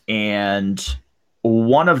characters. And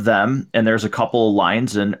One of them, and there's a couple of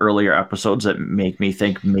lines in earlier episodes that make me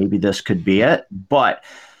think maybe this could be it, but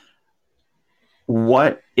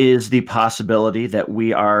what is the possibility that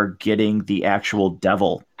we are getting the actual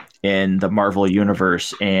devil in the Marvel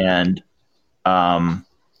universe and um,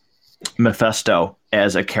 Mephisto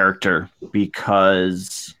as a character?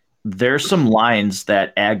 Because there's some lines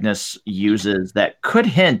that Agnes uses that could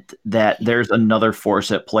hint that there's another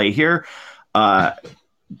force at play here, uh,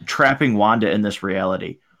 trapping Wanda in this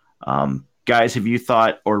reality. Guys, have you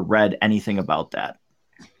thought or read anything about that?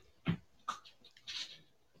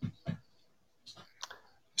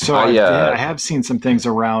 So I have seen some things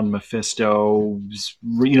around Mephisto's,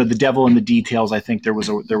 the devil in the details. I think there was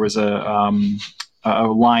a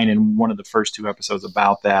line in one of the first two episodes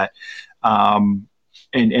about that, and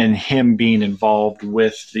him being involved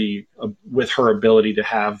with with her ability to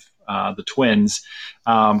have the twins,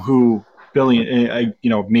 who Billy,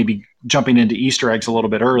 maybe jumping into Easter eggs a little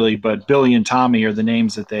bit early, but Billy and Tommy are the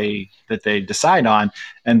names that they decide on,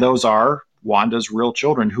 and those are Wanda's real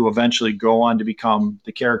children, who eventually go on to become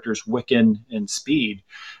the characters Wiccan and Speed.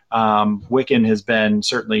 Wiccan has been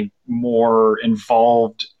certainly more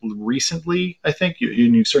involved recently, I think,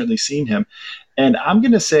 you've certainly seen him. And I'm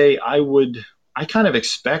going to say I kind of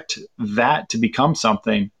expect that to become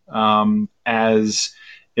something, as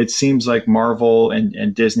it seems like Marvel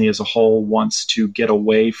and Disney as a whole wants to get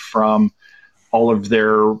away from all of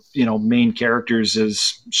their main characters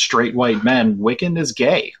as straight white men. Wiccan is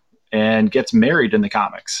gay and gets married in the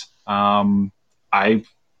comics. I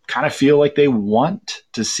kind of feel like they want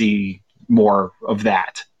to see more of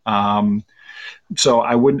that. So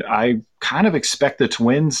I kind of expect the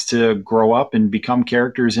twins to grow up and become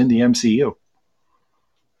characters in the MCU.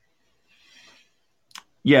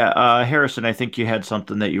 Yeah, Harrison, I think you had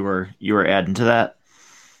something that you were adding to that.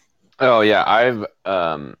 Oh yeah,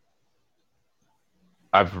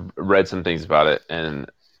 I've read some things about it, and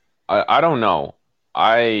I don't know.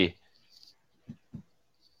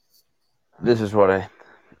 This is what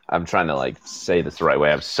I'm trying to say this the right way.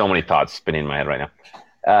 I have so many thoughts spinning in my head right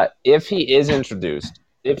now. If he is introduced,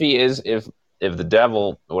 if the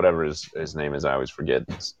devil, whatever his name is, I always forget,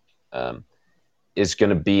 is going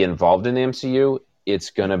to be involved in the MCU, it's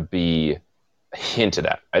going to be hinted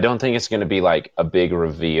at. I don't think it's going to be like a big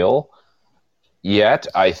reveal yet.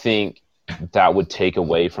 I think that would take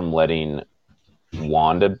away from letting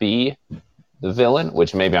Wanda be the villain,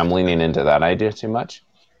 which maybe I'm leaning into that idea too much.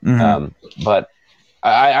 Mm-hmm. But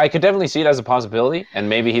I could definitely see it as a possibility, and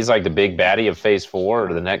maybe he's like the big baddie of Phase 4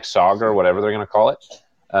 or the next saga or whatever they're going to call it.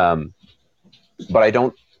 But I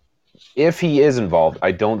don't. If he is involved,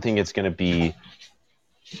 I don't think it's going to be.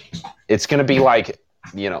 It's going to be like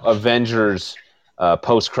Avengers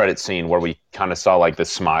post-credit scene where we kind of saw like the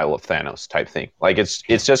smile of Thanos type thing. Like it's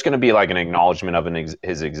just going to be like an acknowledgement of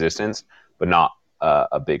his existence, but not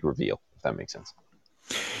a big reveal. If that makes sense.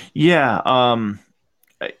 Yeah.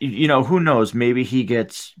 Who knows? Maybe he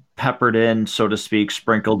gets peppered in, so to speak,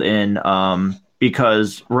 sprinkled in.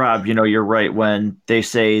 Because Rob, you're right. When they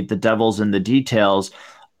say the devil's in the details,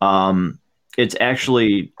 it's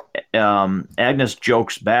actually Agnes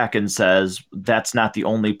jokes back and says that's not the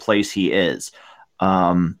only place he is,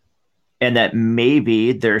 and that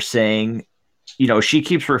maybe they're saying, she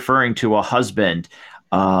keeps referring to a husband,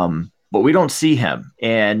 but we don't see him,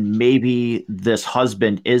 and maybe this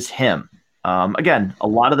husband is him. Again, a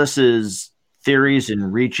lot of this is theories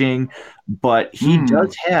and reaching, but he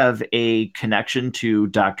does have a connection to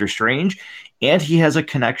Doctor Strange, and he has a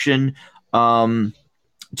connection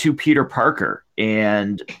to Peter Parker.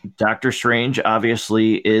 And Doctor Strange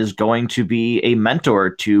obviously is going to be a mentor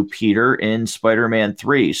to Peter in Spider-Man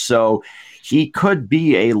 3. So he could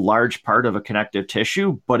be a large part of a connective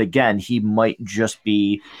tissue, but again, he might just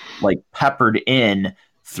be like peppered in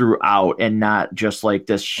throughout and not just like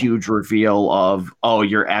this huge reveal of, oh,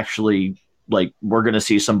 you're actually like, we're going to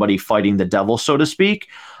see somebody fighting the devil, so to speak.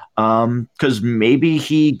 Because maybe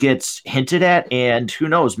he gets hinted at, and who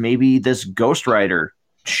knows, maybe this Ghost Rider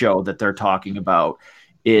show that they're talking about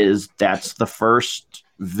that's the first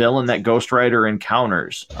villain that Ghost Rider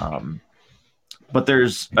encounters. But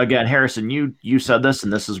there's, again, Harrison, you said this,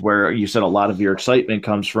 and this is where you said a lot of your excitement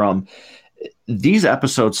comes from. These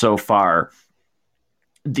episodes so far,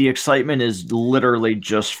 the excitement is literally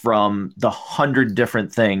just from the 100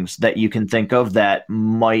 different things that you can think of that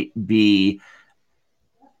might be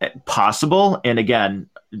possible. And again,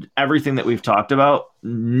 everything that we've talked about,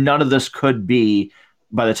 none of this could be,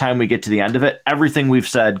 by the time we get to the end of it, everything we've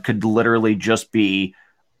said could literally just be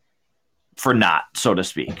for naught, so to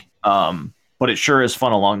speak. But it sure is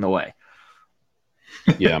fun along the way.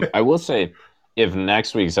 Yeah, I will say, if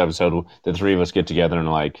next week's episode the three of us get together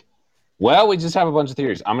and like, well, we just have a bunch of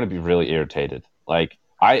theories, I'm going to be really irritated. Like,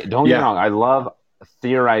 I don't get me wrong, I love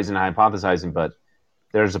theorizing and hypothesizing, but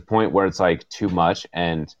there's a point where it's like too much,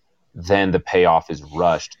 and then the payoff is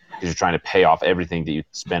rushed because you're trying to pay off everything that you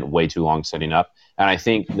spent way too long setting up. And I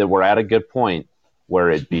think that we're at a good point where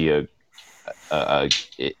it'd be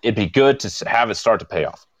it'd be good to have it start to pay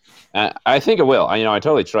off. And I think it will. I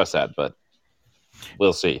totally trust that, but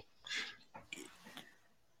we'll see.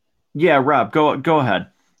 Yeah, Rob, go ahead.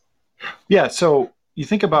 Yeah, so you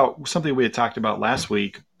think about something we had talked about last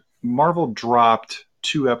week. Marvel dropped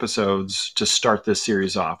 2 episodes to start this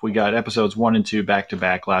series off. We got episodes 1 and 2 back to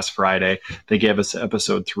back last Friday. They gave us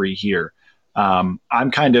episode 3 here. I'm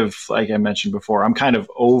kind of, like I mentioned before, I'm kind of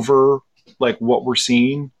over like what we're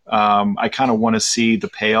seeing. I kind of want to see the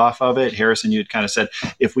payoff of it. Harrison, you had kind of said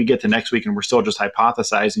if we get to next week and we're still just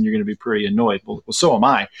hypothesizing, you're going to be pretty annoyed. Well, so am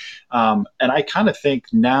I. And I kind of think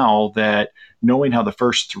now that knowing how the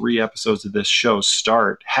first 3 episodes of this show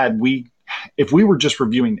start, if we were just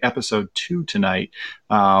reviewing episode 2 tonight,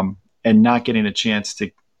 and not getting a chance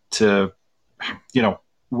to,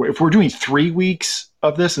 if we're doing 3 weeks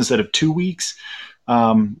of this instead of 2 weeks,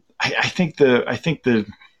 I think the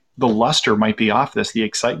luster might be off this. The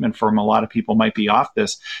excitement from a lot of people might be off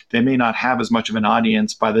this. They may not have as much of an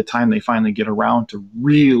audience by the time they finally get around to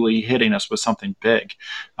really hitting us with something big.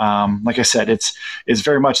 Like I said, it's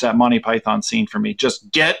very much that Monty Python scene for me.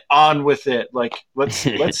 Just get on with it. Like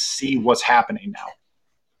let's see what's happening now.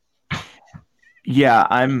 Yeah,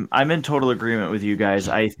 I'm in total agreement with you guys.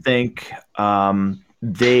 I think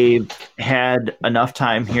they've had enough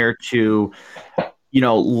time here to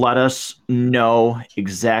let us know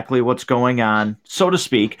exactly what's going on, so to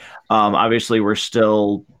speak. Obviously, we're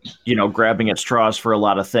still, grabbing at straws for a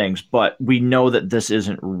lot of things, but we know that this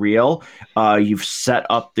isn't real. You've set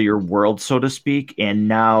up your world, so to speak, and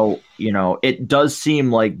now, it does seem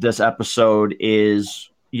like this episode is,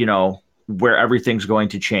 where everything's going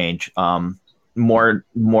to change.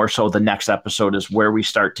 More so the next episode is where we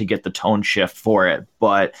start to get the tone shift for it.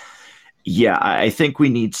 But yeah, I think we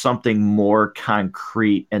need something more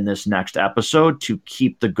concrete in this next episode to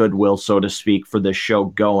keep the goodwill, so to speak, for this show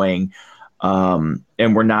going. And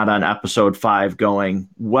we're not on episode 5 going,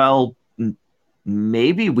 well,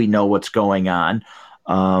 maybe we know what's going on.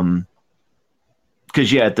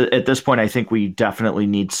 Because at this point, I think we definitely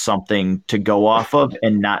need something to go off of,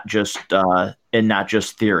 and not just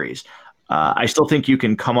theories. I still think you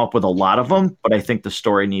can come up with a lot of them, but I think the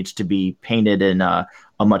story needs to be painted in a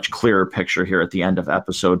much clearer picture here at the end of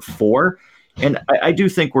episode 4. And I do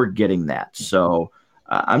think we're getting that. So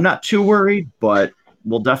I'm not too worried, but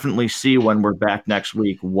we'll definitely see when we're back next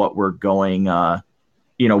week what we're going to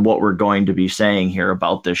be saying here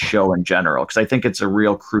about this show in general, because I think it's a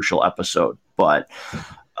real crucial episode. But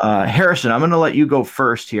Harrison, I'm going to let you go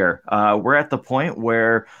first here. We're at the point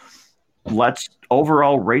where let's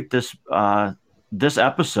overall rate this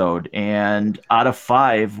episode, and out of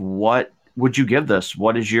 5, what would you give this?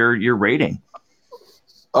 What is your rating?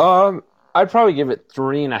 I'd probably give it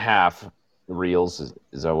 3.5 reels.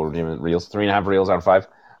 Is that what we're giving it? Reels? 3.5 reels out of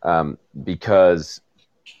 5. Because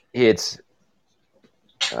it's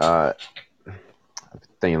thinking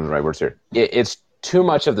of the right words here. It's too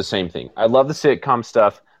much of the same thing. I love the sitcom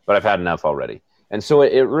stuff, but I've had enough already. And so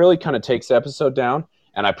it really kind of takes the episode down,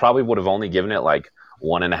 and I probably would have only given it like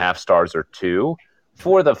 1.5 stars or 2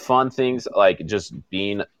 for the fun things, like just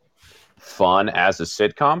being fun as a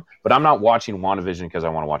sitcom. But I'm not watching WandaVision because I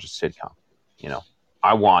want to watch a sitcom.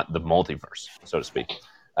 I want the multiverse, so to speak.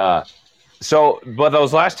 But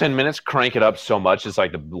those last 10 minutes crank it up so much. It's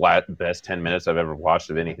like the best 10 minutes I've ever watched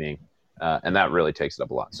of anything. And that really takes it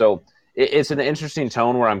up a lot. So it's an interesting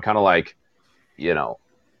tone where I'm kind of like,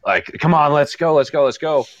 come on, let's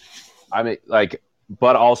go. I mean,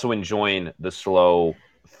 but also enjoying the slow,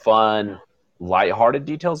 fun, lighthearted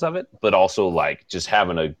details of it, but also like just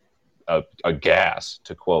having a gas,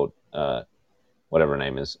 to quote whatever her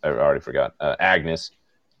name is, I already forgot, Agnes,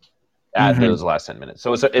 at those last 10 minutes.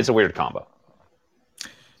 So it's a weird combo.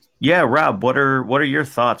 Yeah, Rob, what are your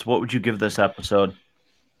thoughts? What would you give this episode?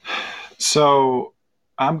 So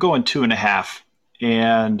I'm going 2.5.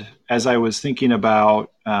 And as I was thinking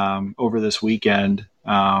about over this weekend,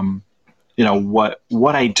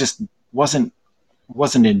 what I just wasn't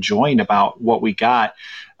enjoying about what we got.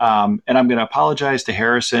 And I'm going to apologize to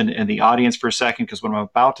Harrison and the audience for a second, because what I'm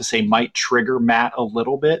about to say might trigger Matt a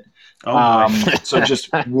little bit. So just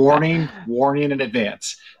warning in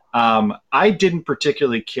advance. I didn't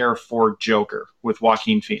particularly care for Joker with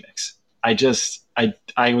Joaquin Phoenix. I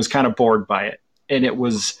was kind of bored by it. And it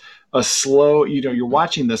was a slow, you're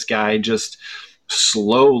watching this guy just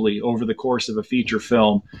slowly over the course of a feature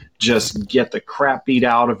film just get the crap beat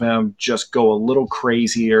out of him, just go a little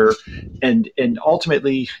crazier, and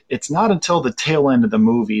ultimately it's not until the tail end of the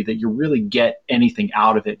movie that you really get anything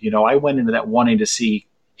out of it. I went into that wanting to see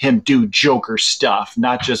him do Joker stuff,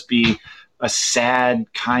 not just be a sad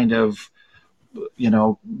kind of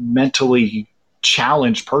mentally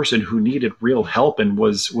challenged person who needed real help and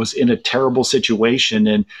was in a terrible situation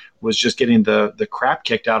and was just getting the crap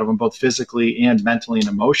kicked out of him both physically and mentally and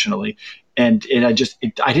emotionally. And I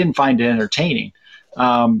didn't find it entertaining.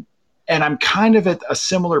 And I'm kind of at a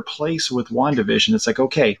similar place with WandaVision. It's like,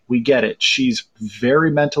 okay, we get it. She's very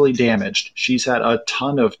mentally damaged. She's had a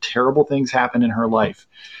ton of terrible things happen in her life,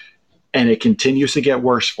 and it continues to get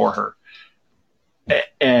worse for her.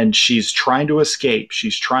 And she's trying to escape.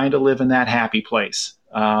 She's trying to live in that happy place.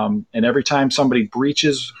 And every time somebody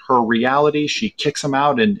breaches her reality, she kicks them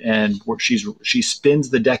out, and she spins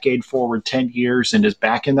the decade forward 10 years and is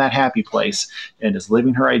back in that happy place and is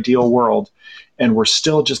living her ideal world. And we're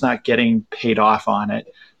still just not getting paid off on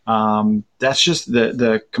it. That's just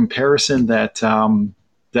the comparison that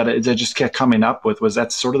I just kept coming up with. Was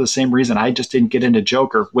that's sort of the same reason I just didn't get into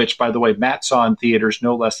Joker, which, by the way, Matt saw in theaters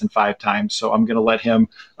no less than 5 times. So I'm going to let him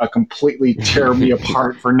completely tear me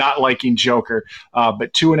apart for not liking Joker.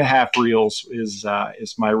 But 2.5 reels is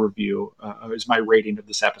my review, is my rating of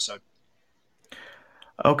this episode.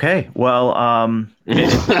 Okay, well,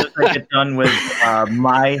 as soon as I get done with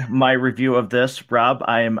my review of this, Rob,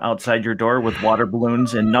 I am outside your door with water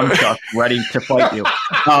balloons and nunchucks ready to fight you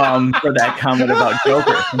for that comment about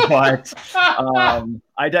Joker. But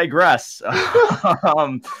I digress.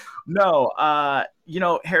 No,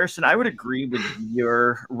 Harrison, I would agree with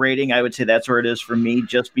your rating. I would say that's where it is for me,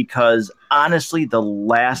 just because, honestly, the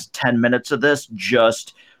last 10 minutes of this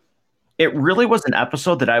it really was an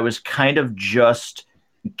episode that I was kind of just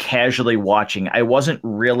casually watching. I wasn't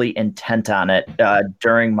really intent on it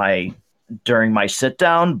during my sit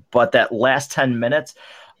down, but that last 10 minutes,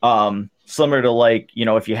 similar to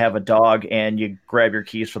if you have a dog and you grab your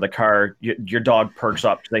keys for the car, your dog perks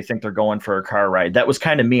up because they think they're going for a car ride. That was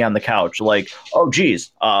kind of me on the couch, like, oh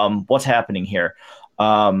geez, what's happening here?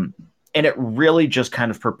 And it really just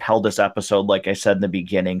kind of propelled this episode, like I said in the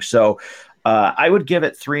beginning. So I would give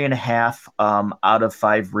it 3.5 out of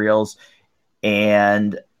 5 reels.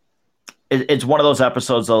 And it's one of those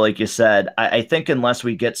episodes, though, like you said, I think unless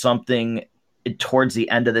we get something towards the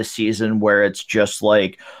end of the season where it's just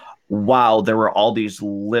like, wow, there were all these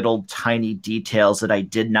little tiny details that I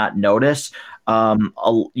did not notice.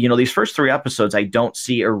 These first 3 episodes, I don't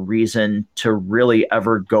see a reason to really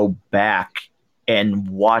ever go back and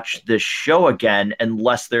watch this show again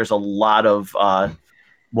unless there's a lot of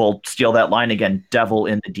we'll steal that line again, devil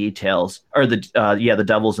in the details, or the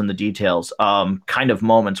devil's in the details, kind of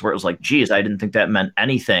moments where it was like, geez, I didn't think that meant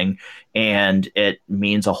anything, and it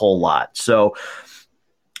means a whole lot. So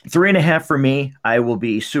 3.5 for me. I will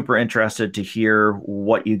be super interested to hear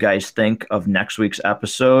what you guys think of next week's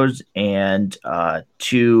episodes. And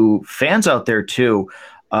to fans out there too,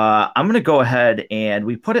 I'm going to go ahead and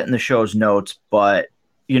we put it in the show's notes, but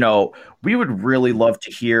we would really love to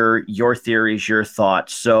hear your theories, your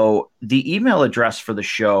thoughts. So the email address for the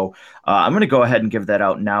show, I'm going to go ahead and give that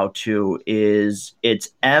out now too, it's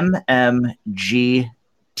mmgtm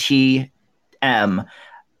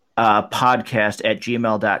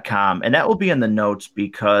podcast@gmail.com. And that will be in the notes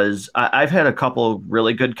because I've had a couple of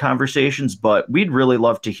really good conversations, but we'd really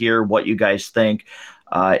love to hear what you guys think.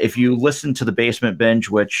 If you listen to the Basement Binge,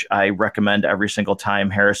 which I recommend every single time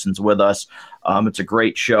Harrison's with us, it's a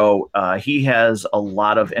great show. He has a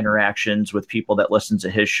lot of interactions with people that listen to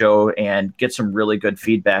his show and get some really good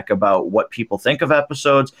feedback about what people think of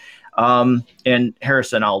episodes. And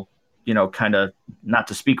Harrison, I'll, kind of not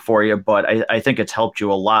to speak for you, but I think it's helped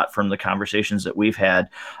you a lot from the conversations that we've had,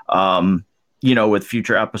 with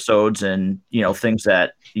future episodes and, things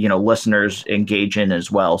that, listeners engage in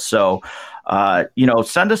as well. So,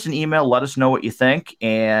 send us an email, let us know what you think,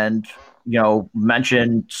 and,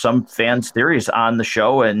 mention some fans' theories on the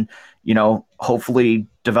show and, hopefully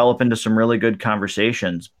develop into some really good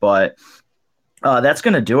conversations. But that's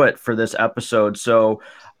going to do it for this episode. So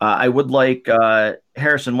I would like,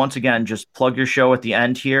 Harrison, once again, just plug your show at the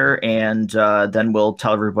end here, and then we'll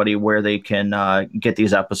tell everybody where they can get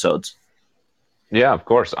these episodes. Yeah, of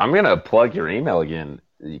course. I'm going to plug your email again.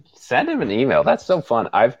 Send him an email. That's so fun.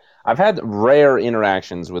 I've had rare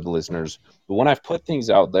interactions with listeners, but when I've put things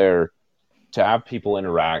out there to have people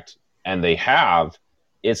interact, and they have,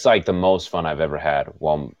 it's like the most fun I've ever had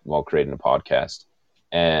while creating a podcast.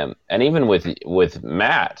 And even with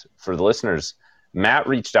Matt, for the listeners, Matt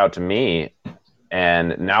reached out to me,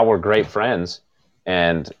 and now we're great friends.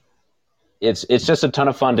 And it's just a ton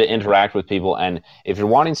of fun to interact with people. And if you're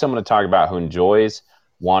wanting someone to talk about who enjoys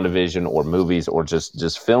WandaVision or movies or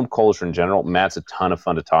just film culture in general, Matt's a ton of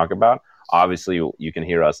fun to talk about. Obviously, you can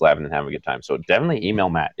hear us laughing and having a good time. So definitely email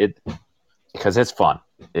Matt because it's fun.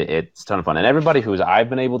 It's a ton of fun. And everybody who I've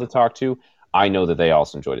been able to talk to, I know that they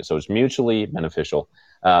also enjoyed it. So it's mutually beneficial.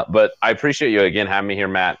 But I appreciate you again having me here,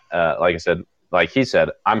 Matt. Like he said,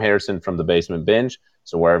 I'm Harrison from The Basement Binge.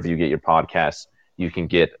 So wherever you get your podcasts, you can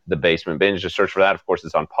get The Basement Binge. Just search for that. Of course,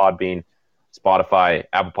 it's on Podbean, Spotify,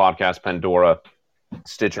 Apple Podcasts, Pandora,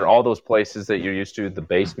 Stitcher, all those places that you're used to, The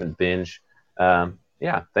Basement Binge.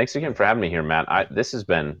 Yeah, thanks again for having me here, Matt. This has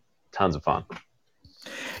been tons of fun.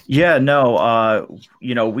 Yeah, no,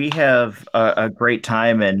 we have a great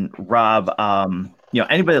time, and Rob,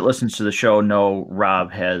 anybody that listens to the show know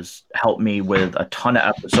Rob has helped me with a ton of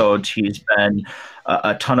episodes. He's been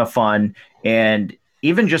a ton of fun, and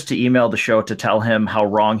even just to email the show to tell him how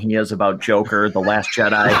wrong he is about Joker, The Last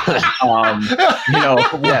Jedi,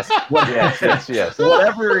 yes.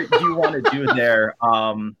 Whatever you want to do there,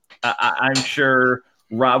 I'm sure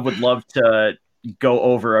Rob would love to go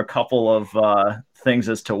over a couple of things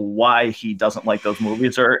as to why he doesn't like those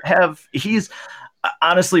movies, or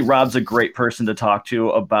honestly, Rob's a great person to talk to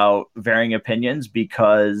about varying opinions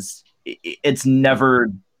because it's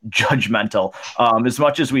never judgmental. As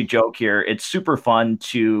much as we joke here, it's super fun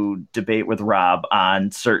to debate with Rob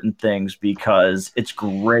on certain things because it's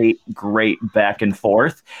great back and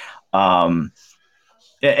forth.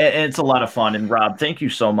 It's a lot of fun. And Rob, thank you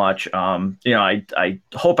so much. I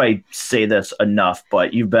hope I say this enough,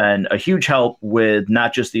 but you've been a huge help with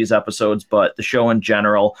not just these episodes, but the show in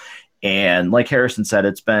general. And like Harrison said,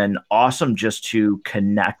 it's been awesome just to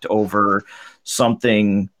connect over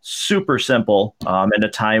something super simple in a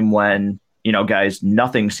time when, guys,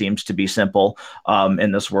 nothing seems to be simple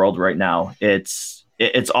in this world right now. It's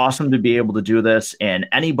awesome to be able to do this. And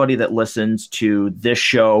anybody that listens to this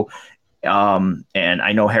show, and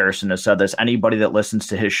I know Harrison has said this, anybody that listens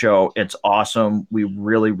to his show, it's awesome. We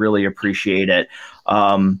really, really appreciate it.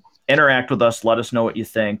 Interact with us. Let us know what you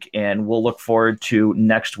think. And we'll look forward to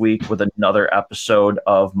next week with another episode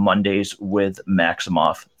of Mondays with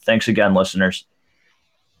Maximoff. Thanks again, listeners.